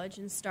community college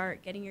and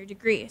start getting your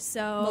degree. So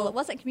Well, it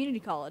wasn't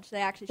community college.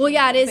 They actually. Well,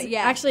 yeah, it is. but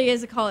yeah. Actually,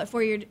 is a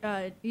four-year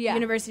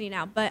university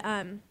now. But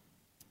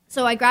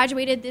so I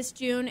graduated this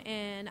June,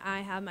 and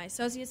I have my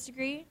associate's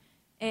degree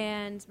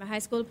and my high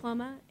school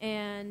diploma,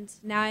 and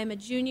now I'm a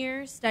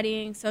junior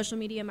studying social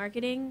media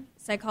marketing,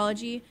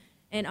 psychology,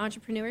 and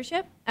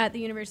entrepreneurship at the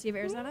University of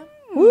Arizona.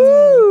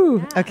 Woo!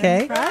 Yeah.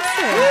 Okay. Impressive.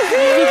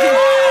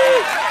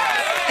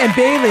 And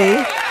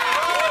Bailey,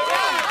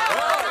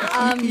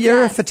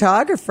 you're yes. a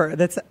photographer.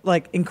 That's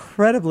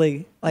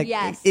incredibly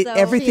Yes, so-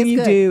 everything She's you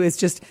good. do is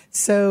just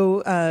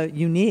so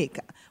unique.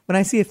 When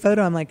I see a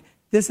photo, I'm like,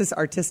 this is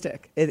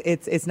artistic.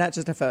 It's not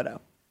just a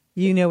photo.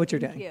 You know what you're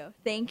doing.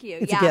 Thank you.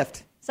 It's a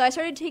gift. So I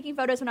started taking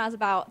photos when I was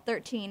about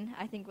 13,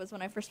 I think was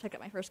when I first picked up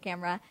my first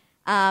camera.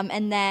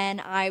 And then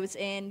I was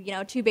in,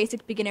 2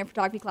 basic beginner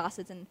photography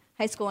classes in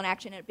high school and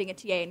actually ended up being a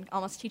TA and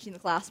almost teaching the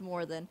class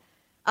more than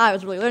I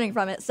was really learning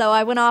from it. So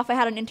I went off. I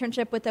had an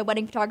internship with a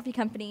wedding photography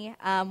company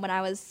when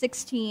I was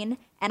 16,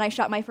 and I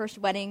shot my first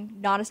wedding,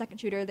 not a second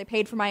shooter. They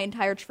paid for my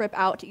entire trip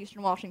out to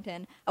Eastern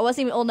Washington. I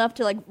wasn't even old enough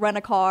to rent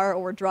a car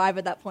or drive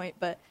at that point,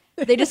 but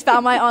they just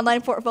found my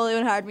online portfolio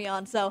and hired me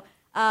on. So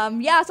so I've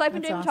been That's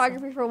doing awesome.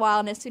 photography for a while,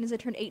 and as soon as I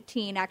turned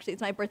 18, actually,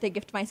 it's my birthday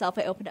gift to myself.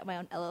 I opened up my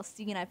own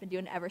LLC, and I've been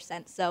doing it ever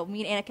since. So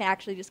me and Annika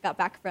actually just got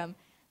back from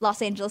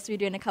Los Angeles. We're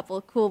doing a couple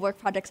of cool work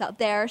projects out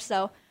there.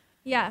 So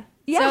Yeah.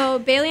 Yeah. So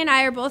Bailey and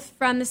I are both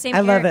from the same I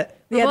love area. it.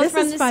 We're Yeah, both this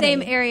from is the funny.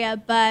 same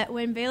area, but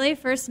when Bailey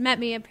first met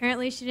me,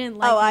 apparently she didn't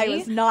like I me.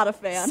 was not a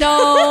fan.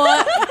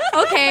 So,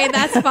 okay,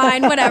 that's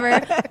fine,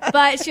 whatever.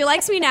 But she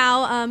likes me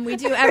now. We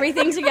do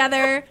everything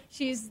together.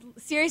 She's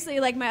seriously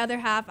like my other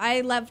half.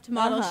 I love to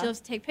model. She'll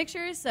take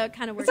pictures, so it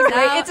kind of works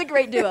out. It's a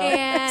great duo.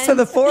 And So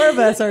the 4 of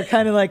us are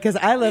kind of because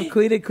I love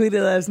Quita,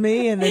 Quita loves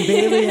me, and then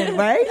Bailey, and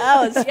right?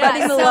 Oh, it's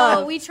spreading the so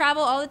love. we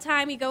travel all the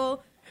time. We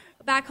go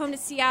back home to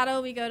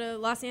Seattle. We go to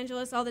Los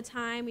Angeles all the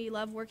time. We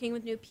love working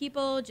with new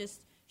people,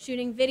 just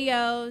shooting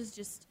videos,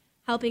 just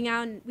helping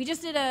out. And we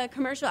just did a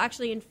commercial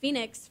actually in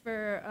Phoenix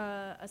for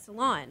a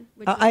salon.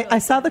 Which was really I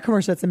saw fun. the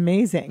commercial. It's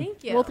amazing.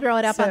 Thank you. We'll throw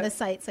it up So- on the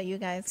site so you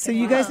guys So can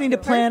you watch. guys need to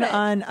plan Perfect.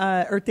 on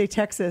Earth Day,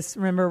 Texas.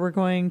 Remember, we're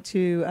going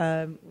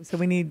to. So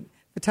we need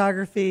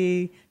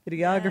photography,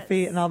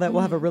 videography, and all that.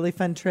 We'll have a really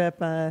fun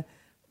trip.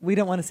 We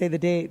don't want to say the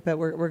date, but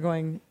we're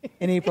going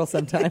in April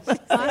sometime.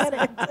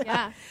 Awesome.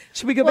 Yeah.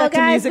 Should we go Well, back to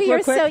guys, music we real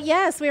are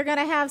quick? we're going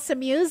to have some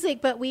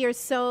music, but we are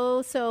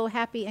so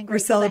happy and We're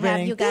grateful to have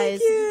celebrating. you guys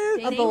Thank you.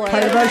 Thank aboard.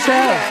 Part of our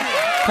show.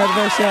 Part of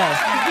our show.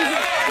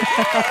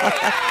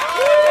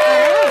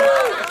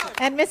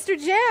 And Mr.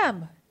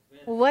 Jim,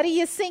 what are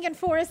you singing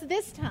for us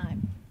this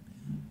time?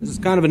 This is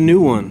kind of a new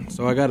one,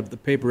 so I got the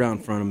paper out in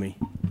front of me.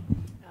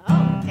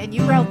 Oh, and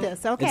you wrote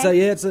this, okay?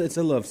 It's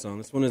a love song.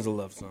 This one is a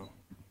love song.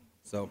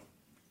 So,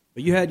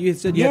 but you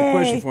said you had a Yay.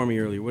 question for me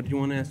earlier. What do you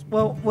want to ask me?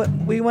 Well, what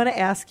we want to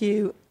ask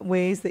you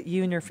ways that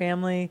you and your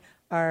family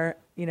are,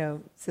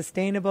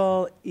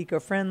 sustainable,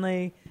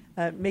 eco-friendly,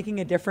 making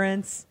a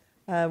difference.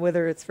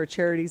 whether it's for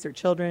charities or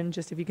children?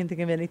 Just if you can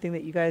think of anything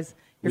that you guys,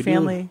 your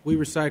family. We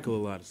recycle a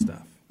lot of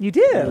stuff. You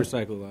do? We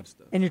recycle a lot of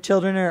stuff. And your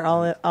children are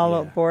all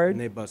aboard? And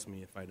they bust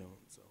me if I don't.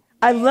 So.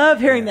 I love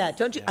hearing that.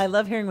 Don't you? I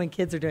love hearing when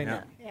kids are doing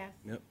that. Yeah.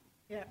 Yep.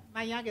 Yeah.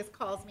 My youngest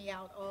calls me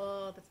out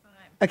all the time.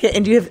 Okay,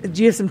 and do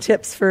you have some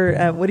tips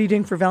for what are you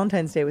doing for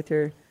Valentine's Day with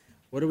your?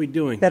 What are we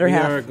doing? Better we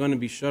half. are going to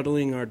be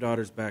shuttling our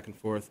daughters back and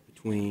forth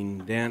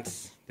between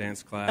dance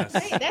class,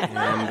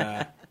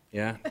 and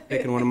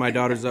picking one of my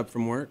daughters up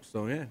from work.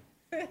 So yeah,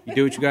 you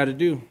do what you got to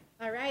do.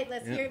 All right,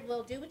 let's hear.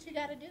 We'll do what you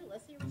got to do.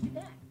 Let's hear what you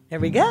got. Here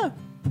we go.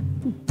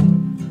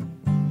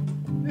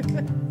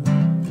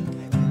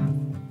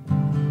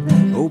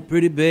 Oh,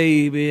 pretty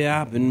baby,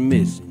 I've been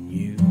missing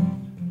you.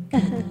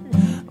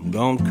 I'm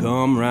gonna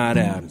come right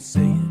out and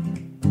say it.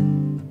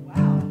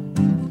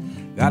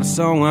 Got a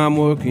song I'm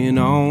working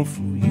on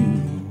for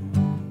you.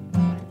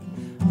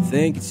 I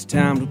think it's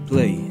time to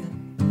play it.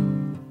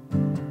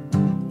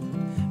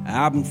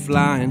 I've been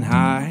flying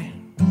high,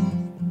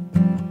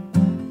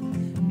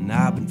 and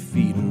I've been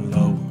feeling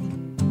low.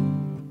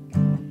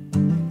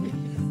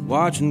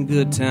 Watching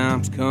good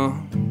times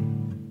come,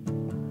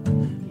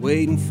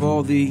 waiting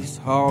for these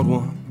hard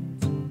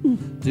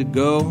ones to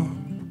go.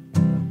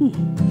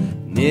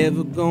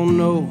 Never gonna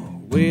know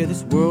where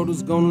this world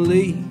is gonna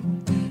lead.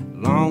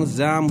 As long as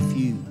I'm with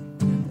you,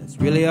 that's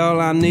really all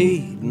I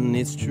need, and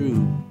it's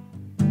true.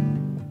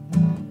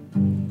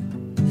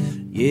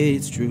 Yeah,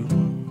 it's true.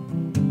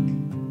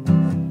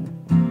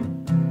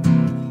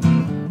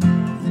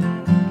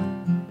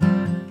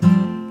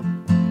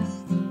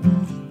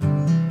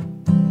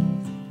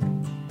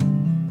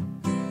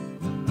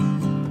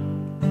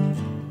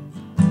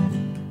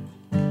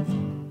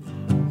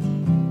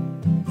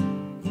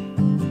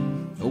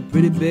 Oh,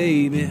 pretty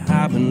baby,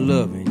 I've been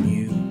loving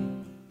you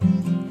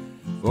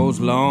for as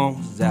long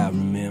as I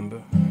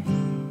remember.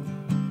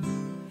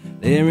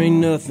 There ain't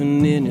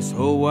nothing in this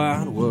whole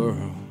wide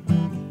world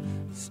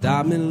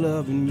stop me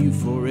loving you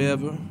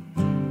forever.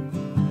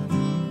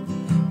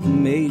 We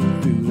made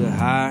it through the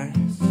highs,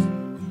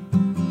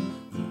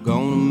 we're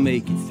gonna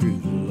make it through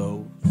the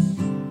lows.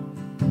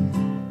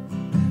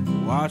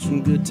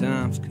 Watching good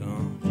times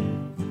come,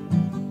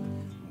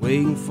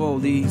 waiting for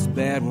these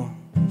bad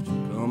ones to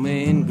come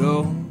and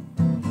go.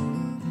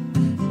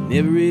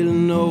 Never really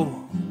know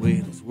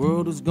where this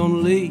world is gonna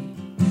lead.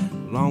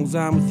 As long as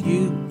I'm with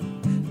you,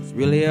 it's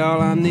really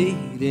all I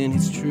need, and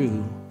it's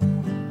true.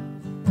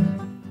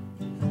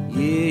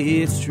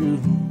 Yeah, it's true.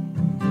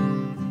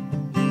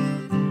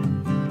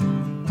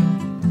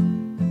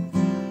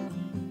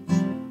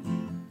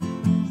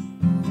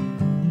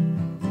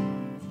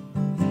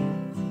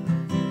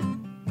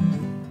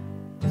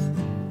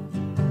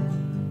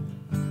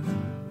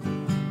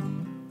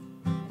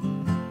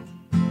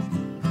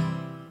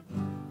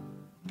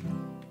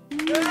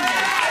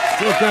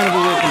 Still kind of a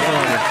work in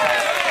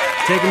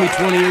progress. Taking me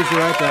 20 years to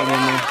write that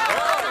one, man.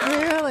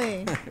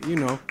 Really? You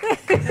know.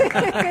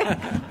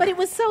 But it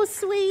was so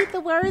sweet. The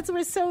words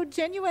were so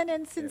genuine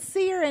and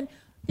sincere. And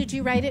did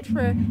you write it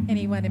for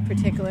anyone in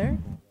particular?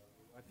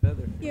 My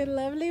feather. Your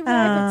lovely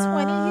wife of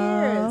 20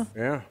 years.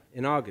 Yeah,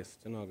 in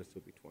August. In August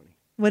will be 20.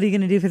 What are you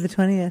going to do for the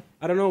 20th?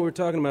 I don't know. We're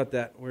talking about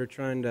that. We're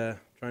trying to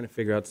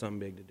figure out something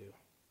big to do.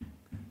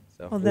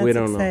 So Well, that's we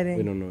don't exciting. know.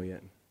 We don't know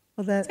yet.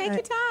 Well, that Take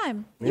your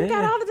time. Yeah. You've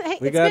got all the hey,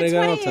 We it's got been it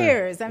all 20 time.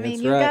 years. I mean,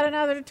 That's you've right. got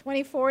another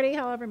 20, 40,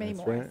 however many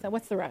That's more. right. So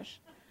what's the rush?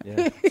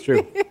 Yeah, it's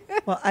true.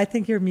 Well, I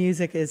think your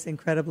music is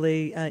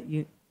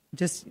incredibly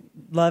just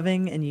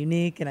loving and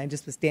unique, and I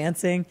just was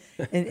dancing,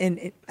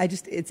 and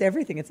it's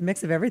everything. It's a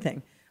mix of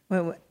everything.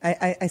 Well,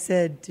 I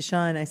said to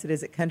Sean, I said,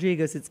 "Is it country?" He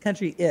goes, "It's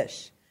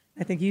country-ish."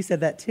 I think you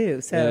said that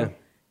too. So,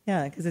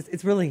 yeah, because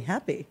it's really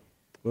happy.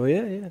 Well,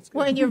 yeah, it's good.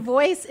 Well, and your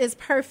voice is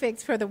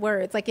perfect for the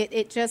words. Like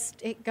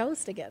it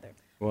goes together.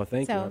 Well,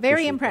 thank you. So I very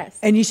appreciate impressed.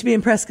 And you should be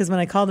impressed because when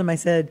I called him, I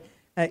said,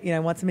 I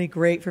want somebody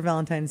great for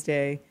Valentine's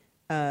Day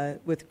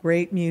with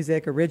great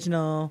music,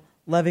 original,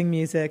 loving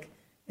music.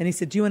 And he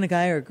said, "Do you want a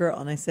guy or a girl?"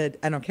 And I said,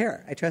 "I don't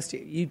care. I trust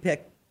you. You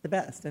pick the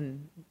best."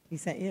 And he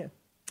sent you.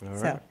 All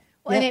So, right.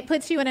 Well, and it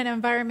puts you in an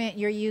environment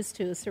you're used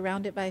to,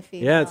 surrounded by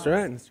females. Yeah, that's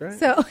right. That's right.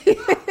 So,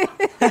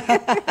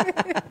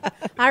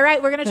 all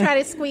right, we're going to try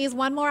to squeeze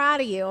one more out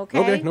of you, okay?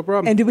 Okay, no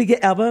problem. And do we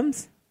get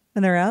albums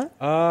when they're out?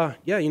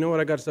 Yeah, you know what?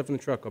 I got stuff in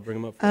the truck. I'll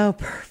bring them up. For Oh,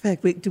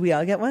 perfect. Do we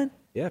all get one?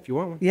 you. Yeah, if you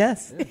want one.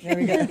 Yes. There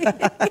we go.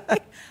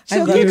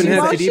 She'll Do you get even you,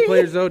 have won't CD she?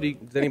 players though?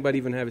 Does anybody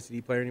even have a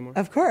CD player anymore?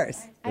 Of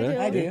course. I do.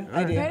 Yeah? I do.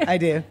 I do. All I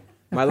do.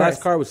 My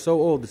last car was so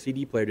old the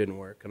CD player didn't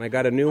work, and I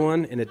got a new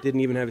one, and it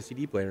didn't even have a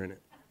CD player in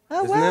it.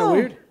 Oh, Isn't wow. that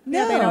weird? No.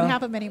 Yeah, they don't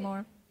have them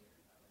anymore.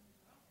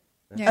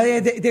 Oh, yeah,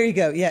 there you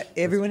go. Yeah,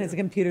 everyone has a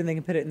computer and they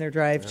can put it in their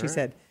drive, she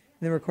said, and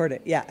then record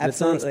it. Yeah, And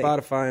absolutely. it's on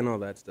Spotify and all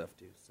that stuff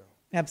too. So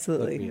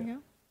Absolutely. look me up.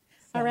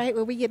 All right,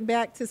 well, we get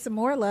back to some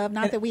more love.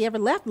 Not that we ever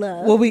left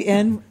love. Will we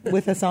end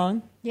with a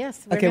song?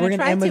 Yes, we're Okay, we're going to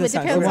gonna try end to. with a It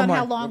song. depends So one on more.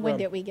 how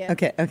long-winded we get.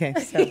 Okay.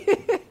 So,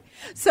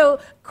 So,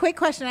 quick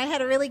question. I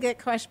had a really good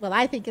question. Well,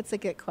 I think it's a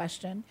good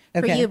question for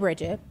Okay. you,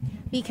 Bridget,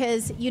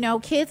 because,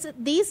 kids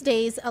these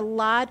days, a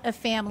lot of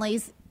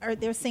families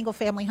they're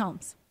single-family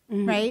homes.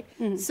 right?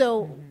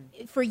 So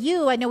for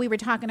you, I know we were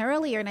talking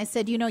earlier, and I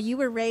said, you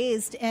were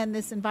raised in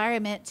this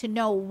environment to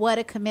know what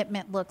a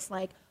commitment looks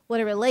like, what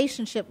a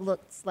relationship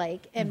looks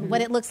like, and what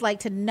it looks like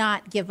to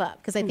not give up.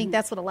 Because I think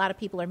that's what a lot of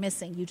people are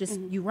missing.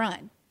 You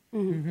run.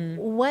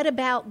 What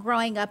about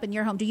growing up in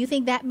your home? Do you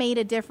think that made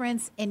a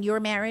difference in your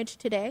marriage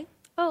today?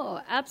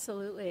 Oh,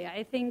 absolutely.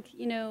 I think,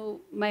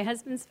 my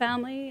husband's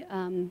family,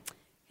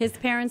 his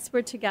parents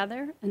were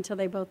together until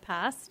they both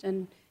passed,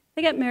 and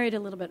they got married a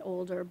little bit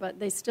older, but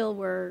they still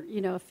were, a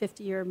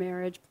 50-year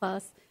marriage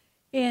plus.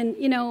 And,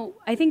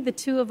 I think the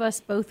two of us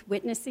both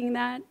witnessing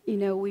that,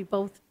 we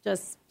both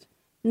just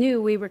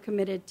knew we were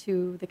committed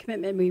to the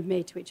commitment we've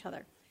made to each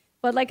other.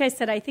 But like I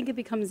said, I think it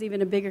becomes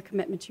even a bigger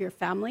commitment to your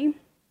family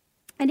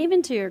and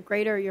even to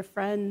your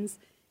friends,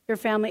 your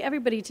family,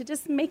 everybody, to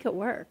just make it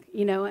work,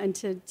 and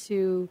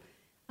to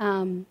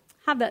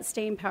have that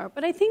staying power.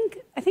 But I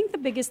think the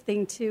biggest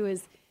thing, too,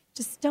 is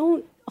just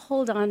don't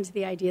hold on to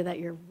the idea that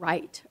you're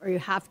right or you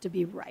have to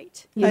be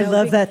right. I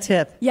love that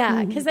tip.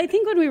 Yeah, because I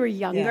think when we were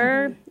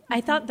younger,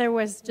 I thought there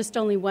was just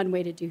only one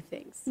way to do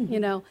things,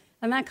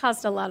 and that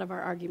caused a lot of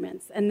our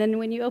arguments. And then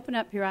when you open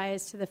up your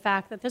eyes to the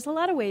fact that there's a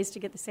lot of ways to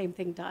get the same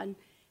thing done,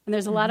 and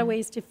there's a lot of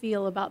ways to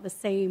feel about the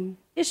same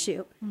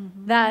issue,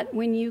 that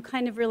when you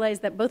kind of realize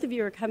that both of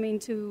you are coming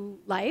to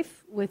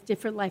life with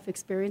different life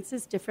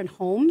experiences, different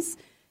homes,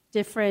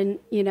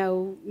 different,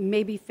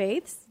 maybe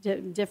faiths,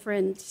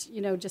 different,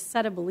 just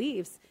set of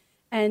beliefs,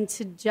 and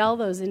to gel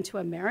those into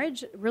a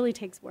marriage really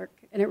takes work,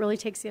 and it really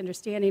takes the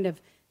understanding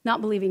of not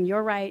believing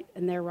you're right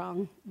and they're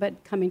wrong,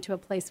 but coming to a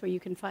place where you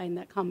can find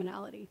that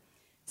commonality.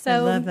 So I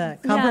love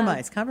that.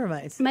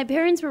 Compromise. My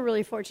parents were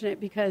really fortunate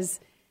because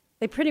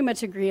they pretty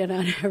much agreed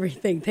on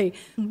everything. They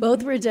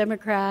both were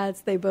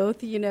Democrats. They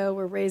both,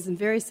 were raised in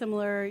very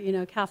similar,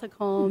 Catholic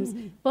homes.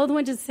 Both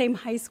went to the same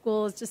high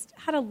schools, just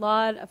had a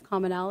lot of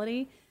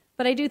commonality.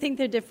 But I do think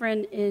they're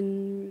different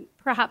in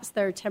perhaps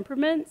their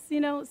temperaments,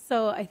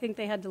 So I think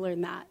they had to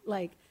learn that,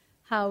 like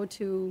how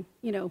to,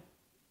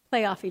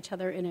 play off each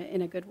other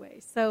in a good way.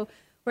 So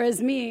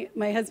whereas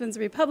my husband's a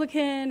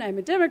Republican, I'm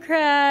a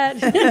Democrat.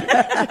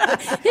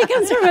 He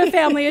comes from a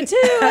family of 2,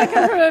 I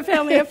come from a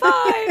family of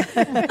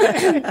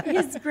 5.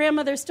 His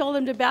grandmother told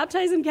him to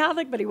baptize him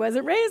Catholic, but he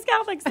wasn't raised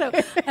Catholic. So,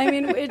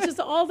 it's just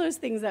all those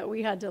things that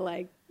we had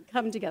to,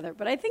 come together.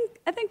 But I think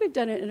we've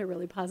done it in a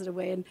really positive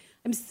way. And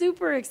I'm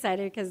super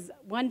excited because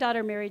one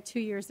daughter married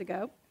 2 years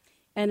ago.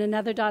 And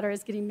another daughter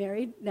is getting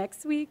married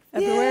next week,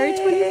 February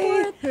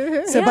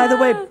 24th. So, by the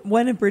way,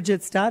 one of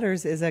Bridget's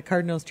daughters is a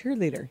Cardinals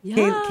cheerleader,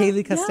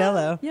 Kaylee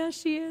Costello. Yeah,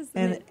 she is.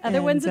 And the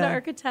other one's an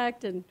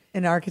architect. And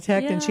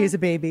she has a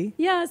baby.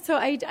 Yeah, so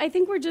I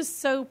think we're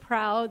just so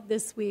proud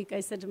this week.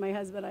 I said to my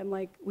husband, I'm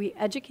like, we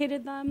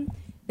educated them.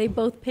 They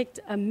both picked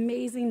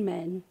amazing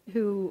men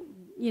who,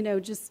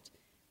 just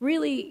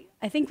really,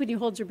 I think when you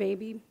hold your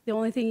baby, the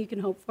only thing you can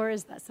hope for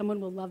is that someone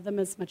will love them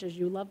as much as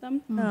you love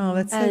them. Oh,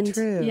 that's so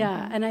true.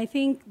 Yeah, and I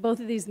think both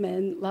of these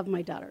men love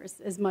my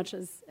daughters as much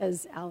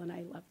as Al and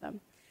I love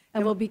them,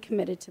 and will be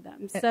committed to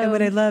them. So, and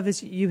what I love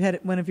is you had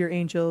one of your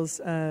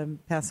angels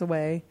pass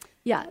away.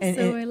 Yeah,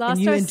 so we lost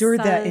and you our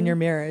endured son. that in your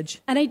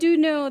marriage. And I do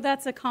know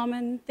that's a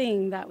common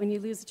thing, that when you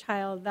lose a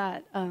child,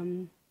 that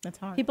that's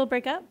hard. People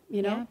break up.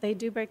 They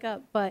do break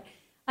up, but.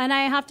 And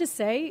I have to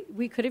say,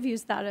 we could have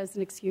used that as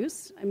an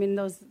excuse.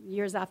 Those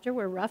years after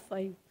were rough.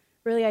 I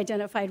really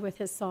identified with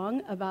his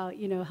song about,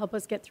 help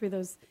us get through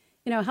those,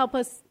 help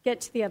us get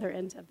to the other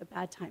end of the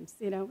bad times,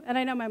 And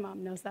I know my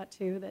mom knows that,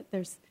 too, that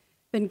there's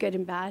been good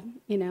and bad,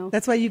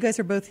 That's why you guys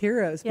are both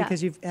heroes,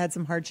 because you've had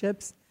some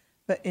hardships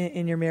but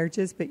in your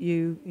marriages, but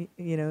you've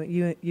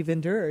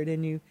endured,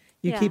 and you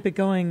keep it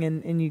going,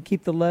 and you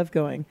keep the love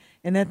going.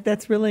 And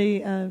that's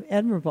really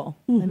admirable.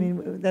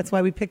 That's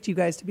why we picked you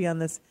guys to be on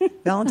this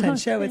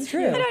Valentine's show. It's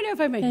true. I don't know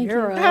if I'm a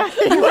hero.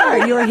 You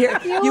are. You are here.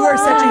 You are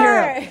such a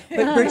hero.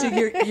 But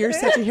Bridget, you're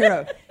such a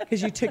hero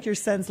because you took your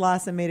son's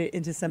loss and made it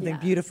into something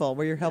beautiful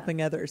where you're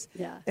helping others.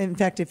 Yeah. In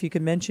fact, if you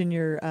could mention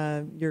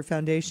your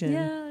foundation.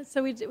 Yeah.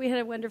 So we had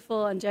a wonderful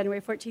on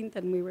January 14th,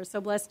 and we were so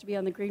blessed to be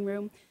on the Green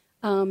Room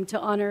to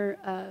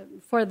honor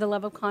for the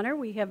love of Connor.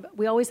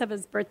 We always have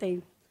his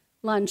birthday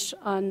lunch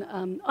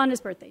on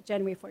his birthday,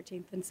 January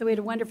 14th. And so we had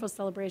a wonderful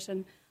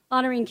celebration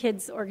honoring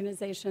kids'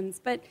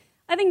 organizations. But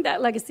I think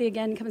that legacy,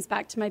 again, comes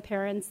back to my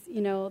parents,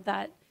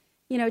 that,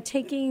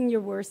 taking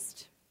your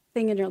worst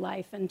thing in your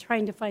life and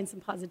trying to find some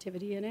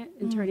positivity in it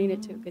and turning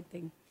it to a good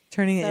thing.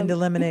 Turning it into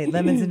lemonade,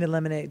 lemons into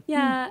lemonade.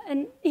 Yeah,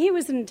 and he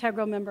was an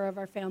integral member of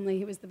our family.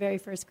 He was the very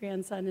first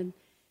grandson. And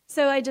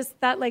so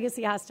that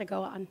legacy has to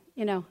go on,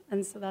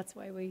 and so that's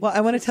why we... Well,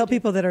 I want to tell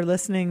people that are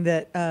listening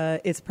that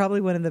it's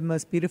probably one of the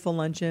most beautiful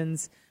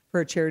luncheons for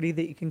a charity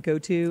that you can go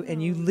to,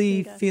 and you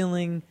leave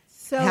feeling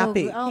so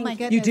happy. Oh, my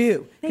goodness. You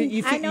do.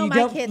 I know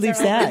my kids are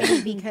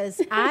sad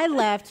because I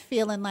left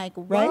feeling like,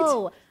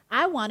 whoa,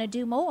 I want to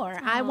do more.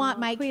 I want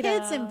my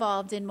kids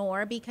involved in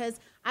more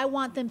because I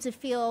want them to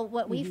feel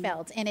what we Mm-hmm.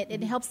 felt, and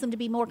it helps them to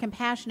be more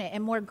compassionate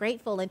and more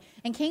grateful. And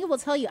Kinga will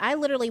tell you, I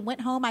literally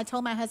went home. I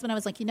told my husband, I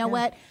was like, you know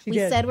what? she We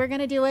did. said we're going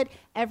to do it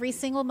every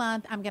single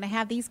month. I'm going to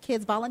have these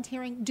kids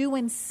volunteering,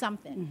 doing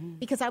something,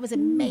 because I was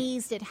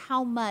amazed at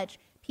how much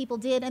people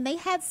did, and they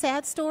had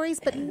sad stories,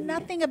 but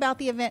nothing about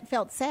the event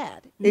felt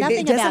sad.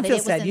 Nothing doesn't about feel it.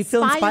 It sad. was You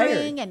feel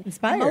inspiring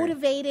inspired. and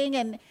motivating,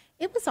 and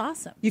it was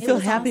awesome. You It feel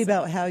was happy awesome.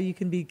 about how you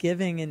can be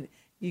giving and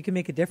you can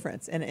make a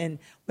difference. And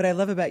what I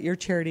love about your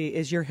charity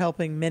is you're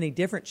helping many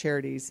different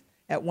charities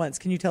at once.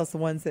 Can you tell us the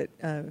ones that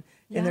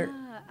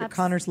that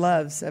Connors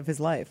loves of his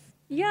life?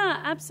 Yeah,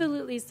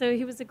 absolutely. So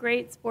he was a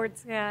great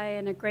sports guy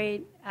and a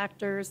great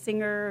actor,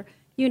 singer,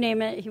 you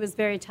name it. He was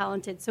very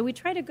talented. So we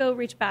try to go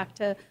reach back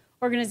to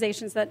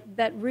organizations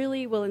that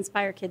really will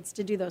inspire kids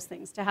to do those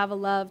things, to have a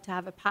love, to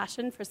have a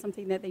passion for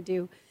something that they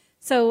do.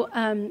 So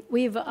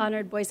we've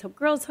honored Boys Hope,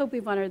 Girls Hope.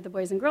 We've honored the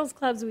Boys and Girls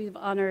Clubs. We've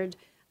honored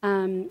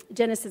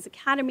Genesis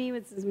Academy,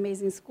 which is an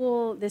amazing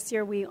school. This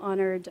year we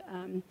honored,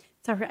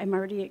 sorry, I'm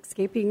already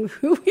escaping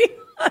who we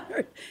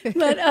honored.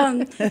 But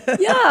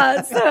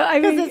yeah, so I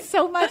mean. Because it's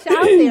so much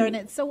out there, and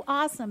it's so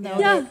awesome,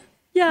 though.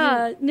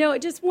 No,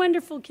 just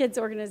wonderful kids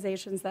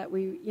organizations that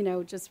we,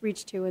 just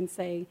reach to and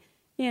say,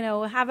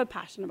 have a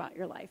passion about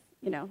your life,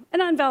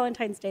 And on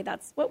Valentine's Day,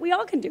 that's what we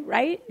all can do,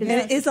 right?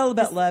 And it's all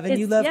about love, and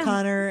you love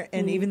Connor,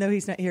 and Mm-hmm. even though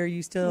he's not here,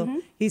 you still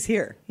he's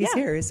here. He's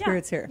here. His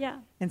spirit's here. Yeah.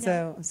 And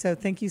so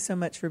thank you so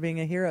much for being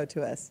a hero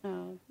to us.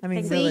 Oh, I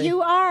mean, See, really,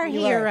 you are a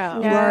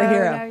hero. You are a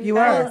hero. No, You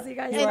guys, are. you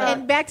guys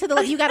And back to the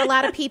love, you got a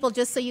lot of people,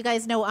 just so you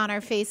guys know, on our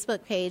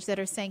Facebook page that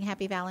are saying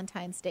Happy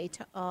Valentine's Day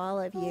to all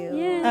of you.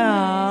 Oh,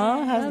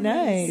 how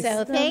nice.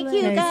 So thank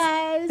you, Nice.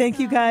 guys. Thank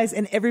you, guys,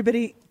 and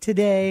everybody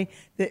today.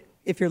 That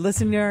if you're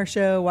listening to our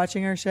show,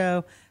 watching our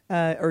show,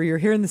 or you're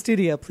here in the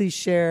studio, please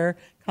share,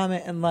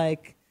 comment, and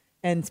like,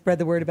 and spread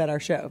the word about our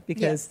show,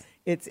 because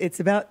it's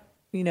about,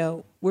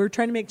 we're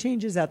trying to make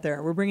changes out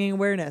there. We're bringing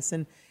awareness,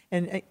 and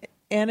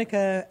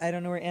Annika, I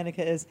don't know where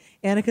Annika is.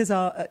 Annika's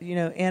all,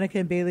 Annika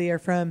and Bailey are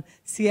from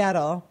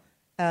Seattle,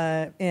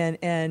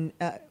 and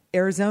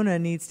Arizona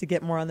needs to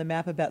get more on the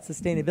map about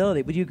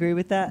sustainability. Would you agree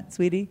with that,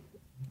 sweetie?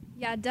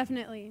 Yeah,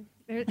 definitely.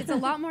 It's a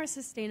lot more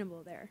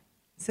sustainable there.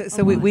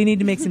 So we need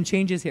to make some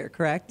changes here,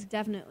 correct?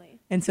 Definitely.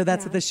 And so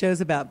that's what this show's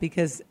about,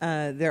 because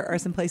there are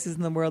some places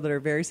in the world that are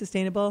very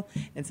sustainable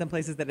and some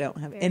places that don't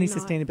have any not.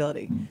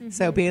 sustainability.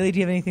 So, Bailey, do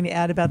you have anything to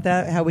add about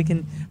that? How we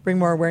can bring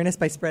more awareness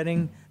by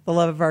spreading the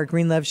love of our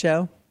Green Love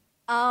show?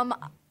 I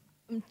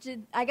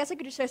guess I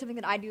could just share something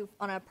that I do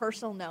on a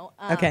personal note.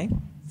 Okay.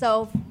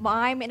 So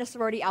I'm in a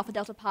sorority, Alpha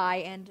Delta Pi,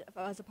 and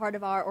as a part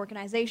of our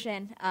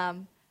organization,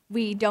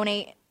 we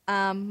donate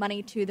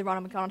money to the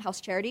Ronald McDonald House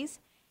Charities.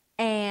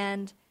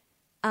 And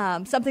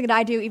something that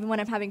I do, even when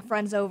I'm having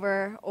friends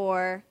over,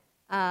 or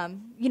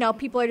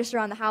people are just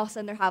around the house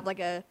and they have like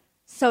a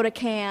soda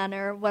can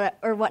or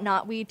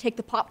whatnot, we take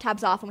the pop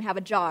tabs off and we have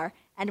a jar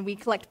and we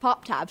collect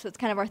pop tabs. So it's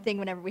kind of our thing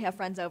whenever we have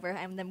friends over,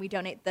 and then we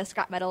donate the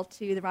scrap metal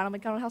to the Ronald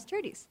McDonald House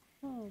Charities.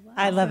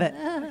 I love it.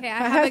 Okay,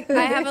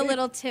 I have a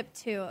little tip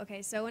too.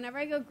 Okay, so whenever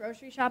I go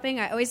grocery shopping,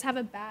 I always have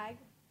a bag,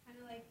 kind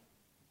of like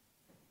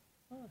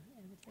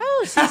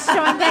Oh, she's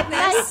showing that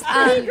nice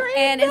pretty green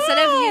and instead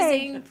of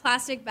bag. using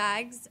plastic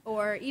bags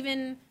or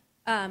even,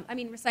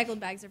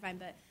 recycled bags are fine,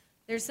 but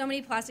there's so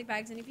many plastic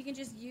bags, and if you can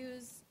just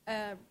use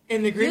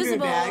In the green room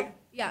reusable, bag.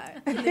 yeah,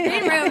 in the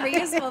green room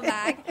reusable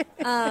bag,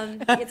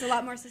 it's a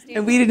lot more sustainable.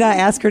 And we did not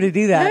ask her to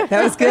do that.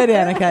 That was good,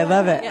 Annika. I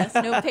love it. Yes,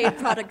 no paid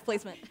product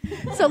placement.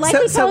 So like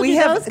we told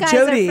you, those guys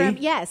Jody. are from,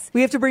 yes.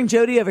 We have to bring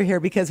Jody over here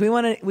because we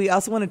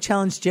also want to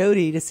challenge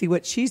Jody to see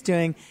what she's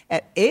doing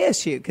at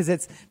ASU, because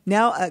it's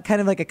now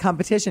kind of like a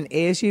competition,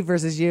 ASU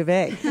versus U of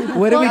A.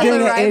 What are we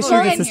doing at ASU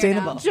that's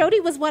sustainable?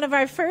 Jody was one of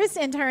our first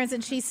interns,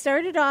 and she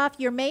started off,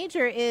 your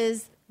major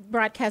is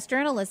broadcast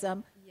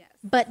journalism.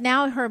 But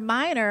now her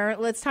minor,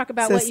 let's talk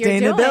about what you're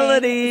doing.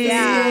 Sustainability.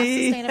 Yeah,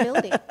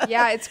 sustainability.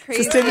 Yeah, it's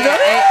crazy. Sustainability.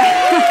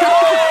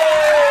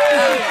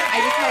 I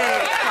just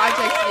had a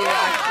project due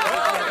actually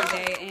the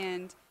other day,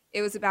 and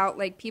it was about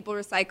like people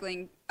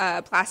recycling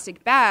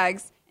plastic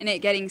bags and it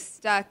getting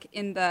stuck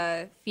in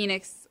the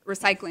Phoenix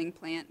recycling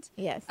plant.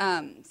 Yes.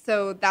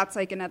 So that's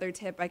like another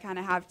tip I kind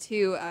of have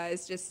too,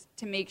 is just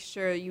to make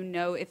sure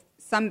if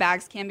some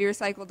bags can be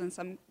recycled and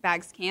some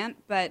bags can't.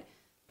 But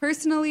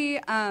personally,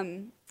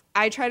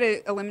 I try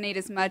to eliminate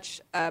as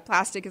much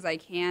plastic as I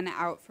can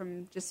out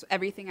from just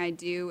everything I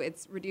do.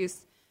 It's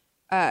reduce,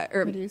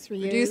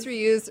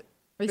 reuse,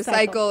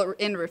 recycle,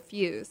 and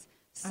refuse.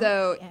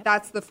 So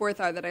that's the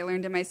fourth R that I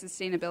learned in my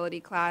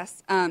sustainability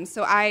class.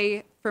 So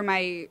for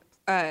my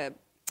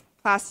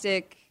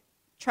plastic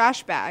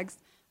trash bags,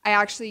 I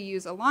actually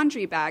use a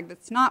laundry bag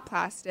that's not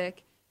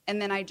plastic,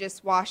 and then I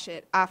just wash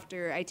it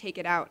after I take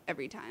it out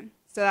every time.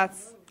 So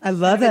that's I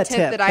love that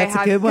tip. that I That's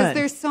have, a good one. because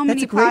there's so That's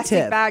many a great plastic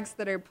tip. bags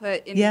that are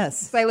put in.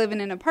 Yes. So I live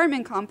in an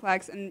apartment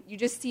complex, and you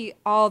just see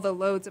all the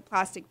loads of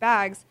plastic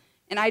bags,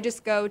 and I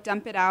just go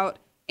dump it out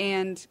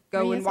and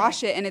go Reuse and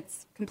wash it, and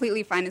it's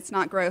completely fine. It's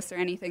not gross or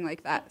anything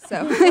like that.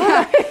 So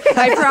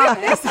I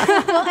promise.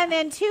 Well, and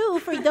then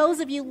too, for those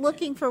of you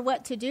looking for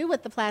what to do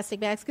with the plastic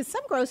bags, because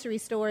some grocery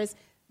stores,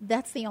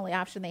 that's the only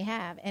option they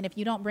have. And if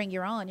you don't bring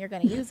your own, you're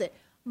going to use it.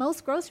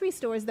 Most grocery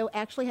stores, though,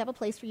 actually have a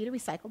place for you to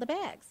recycle the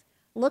bags.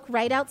 Look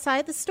right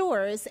outside the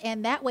stores,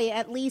 and that way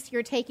at least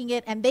you're taking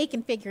it, and they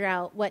can figure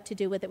out what to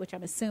do with it, which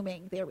I'm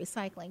assuming they're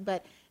recycling.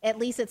 But at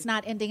least it's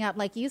not ending up,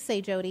 like you say,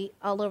 Jody,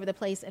 all over the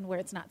place and where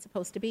it's not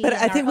supposed to be. But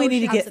I think we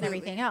need to get and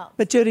everything else.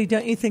 But Jody,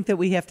 don't you think that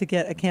we have to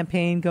get a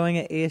campaign going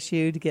at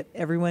ASU to get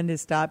everyone to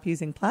stop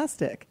using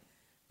plastic?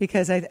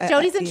 Because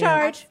Jody's in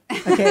charge.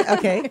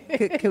 Okay.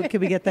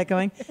 Could we get that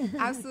going?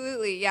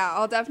 Absolutely, yeah.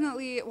 I'll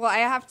definitely. Well, I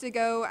have to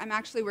go. I'm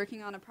actually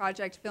working on a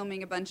project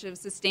filming a bunch of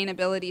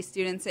sustainability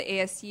students at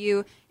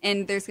ASU,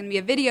 and there's going to be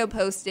a video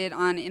posted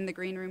on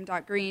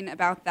inthegreenroom.green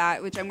about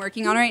that, which I'm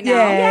working on right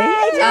now. Yay!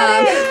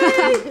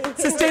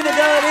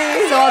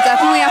 Sustainability. So I'll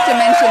definitely have to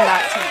mention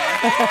that to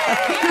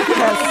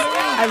Yes,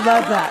 I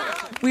love that.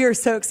 We are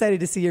so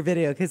excited to see your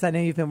video because I know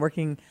you've been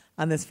working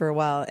on this for a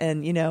while,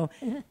 and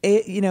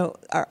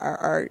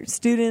our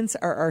students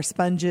are our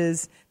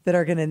sponges that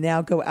are going to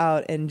now go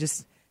out and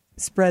just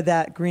spread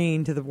that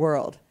green to the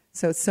world.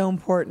 So it's so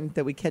important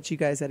that we catch you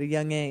guys at a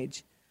young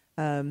age,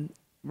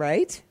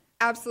 right?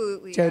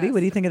 Absolutely, Jody. yes.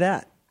 What do you think of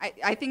that?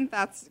 I think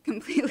that's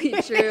completely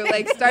true.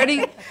 Like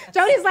starting,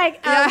 Jody's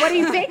like, what do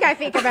you think I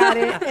think about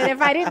it? And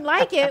if I didn't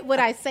like it, would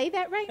I say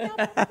that right now?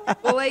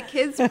 Well, like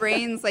kids'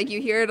 brains, like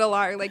you hear it a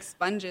lot, are like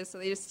sponges, so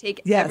they just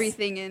take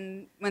everything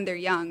in when they're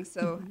young.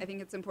 So I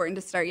think it's important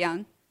to start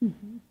young.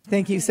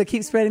 Thank you. So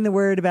keep spreading the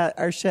word about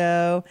our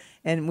show,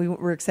 and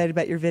we're excited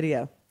about your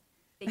video.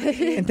 Thank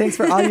you. And thanks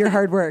for all your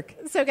hard work.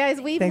 So,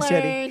 guys, we've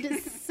learned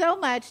so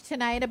much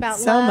tonight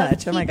about love,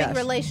 keeping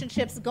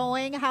relationships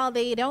going, how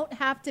they don't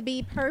have to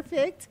be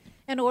perfect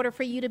in order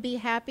for you to be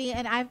happy.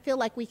 And I feel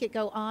like we could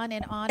go on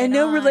and on. And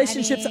no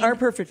relationships are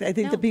perfect. I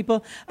think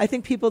people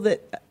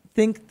that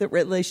think that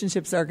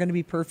relationships are going to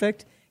be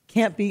perfect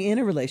can't be in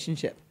a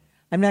relationship.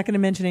 I'm not going to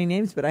mention any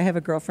names, but I have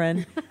a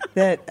girlfriend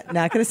that,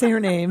 not going to say her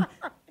name,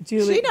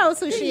 Julie. She knows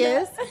who she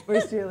is.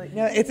 Where's Julie?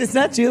 No, it's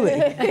not Julie.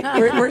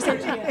 Where's our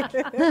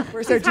GM?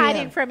 Where's our GM?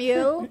 Hiding from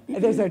you.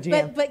 There's our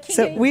GM.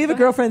 So we have a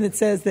girlfriend that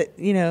says that,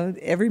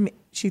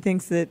 she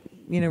thinks that,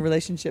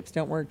 relationships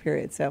don't work,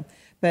 period. So,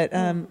 but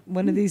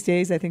one of these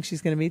days, I think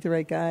she's going to meet the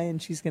right guy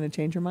and she's going to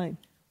change her mind.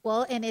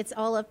 Well, and it's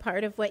all a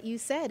part of what you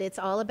said. It's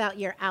all about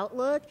your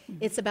outlook.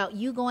 It's about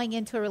you going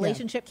into a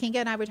relationship. Kinga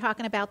and I were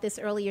talking about this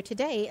earlier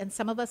today, and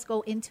some of us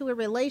go into a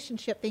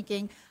relationship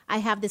thinking, I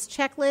have this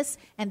checklist,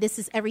 and this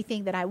is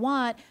everything that I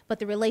want, but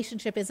the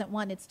relationship isn't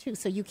one, it's two.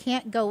 So you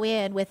can't go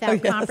in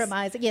without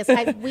compromising. Yes,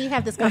 we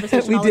have this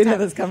conversation all the time. We did have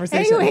this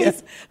conversation.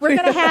 Anyways, we're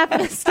going to have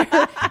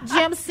Mr.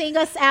 Jim sing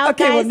us out,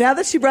 Okay, guys. well, now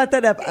that she brought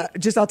that up,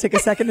 I'll take a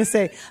second to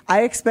say,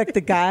 I expect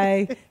the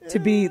guy to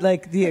be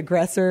like the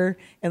aggressor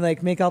and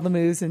like make all the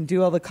moves and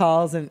do all the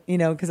calls, and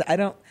because I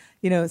don't,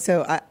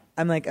 so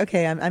I'm like,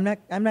 okay, I'm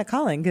not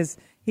calling because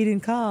he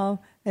didn't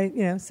call,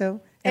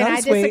 so. And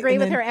I disagree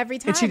with her every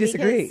time. And she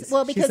disagrees.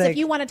 Because if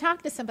you want to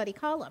talk to somebody,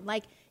 call them.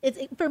 Like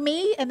for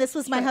me, and this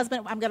was my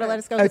husband. I'm going to let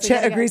us go. Oh,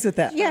 Chet agrees with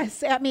that.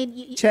 Yes, I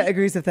mean, Chet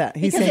agrees with that.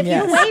 He's because saying if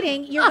yes. you're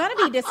waiting, you're going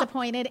to be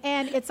disappointed,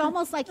 and it's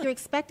almost like you're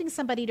expecting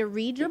somebody to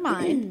read your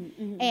mind,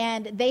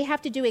 and they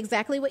have to do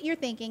exactly what you're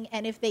thinking.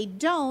 And if they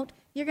don't,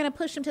 you're going to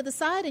push them to the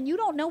side, and you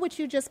don't know what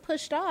you just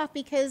pushed off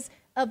because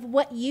of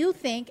what you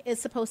think is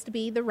supposed to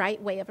be the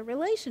right way of a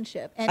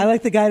relationship. And I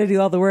like the guy to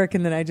do all the work,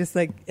 and then I just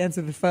like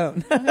answer the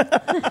phone.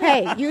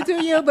 Hey, you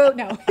do you, boo.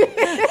 No. All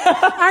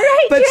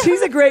right. But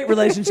she's a great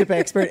relationship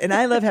expert, and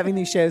I love having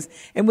these shows.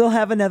 And we'll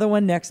have another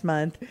one next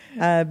month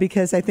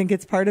because I think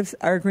it's part of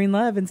our green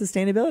love and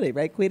sustainability,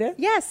 right, Quita?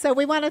 Yes. So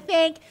we want to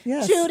thank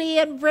Judy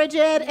and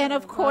Bridget, and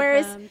of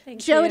course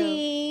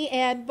Jody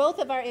and both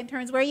of our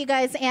interns. Where are you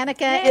guys,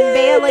 Annika and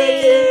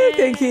Bailey?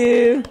 Thank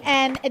you.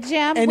 And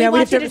Jim, And we now we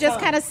want have you to to just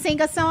kind of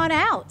sing us on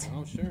out.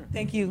 Oh, sure.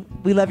 Thank you.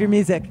 We love your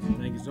music.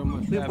 Thank you so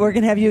much. We're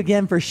going to have you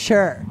again for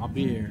sure. I'll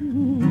be here.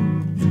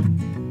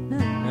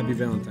 Happy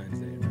Valentine's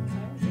Day.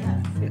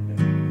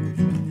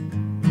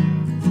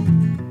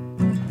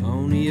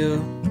 On the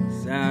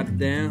upside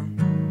down,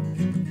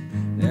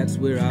 that's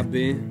where I've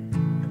been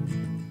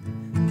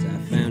since I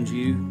found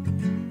you.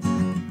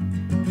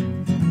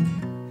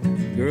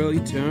 Girl,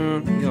 you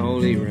turned me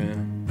all around,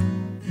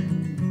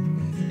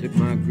 took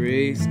my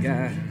gray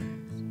skies,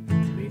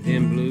 made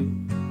them blue.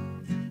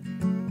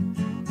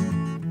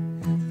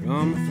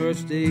 From the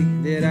first day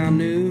that I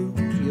knew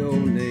your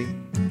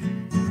name,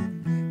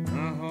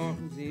 my heart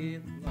was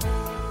in love.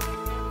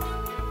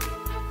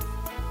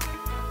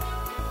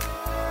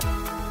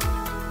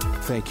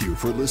 Thank you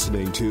for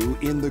listening to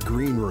In the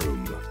Green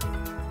Room.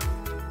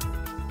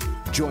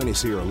 Join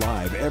us here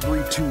live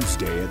every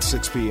Tuesday at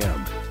 6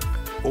 p.m.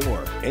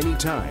 or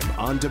anytime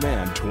on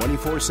demand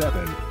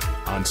 24/7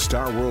 on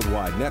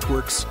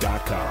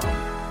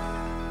StarWorldWideNetworks.com.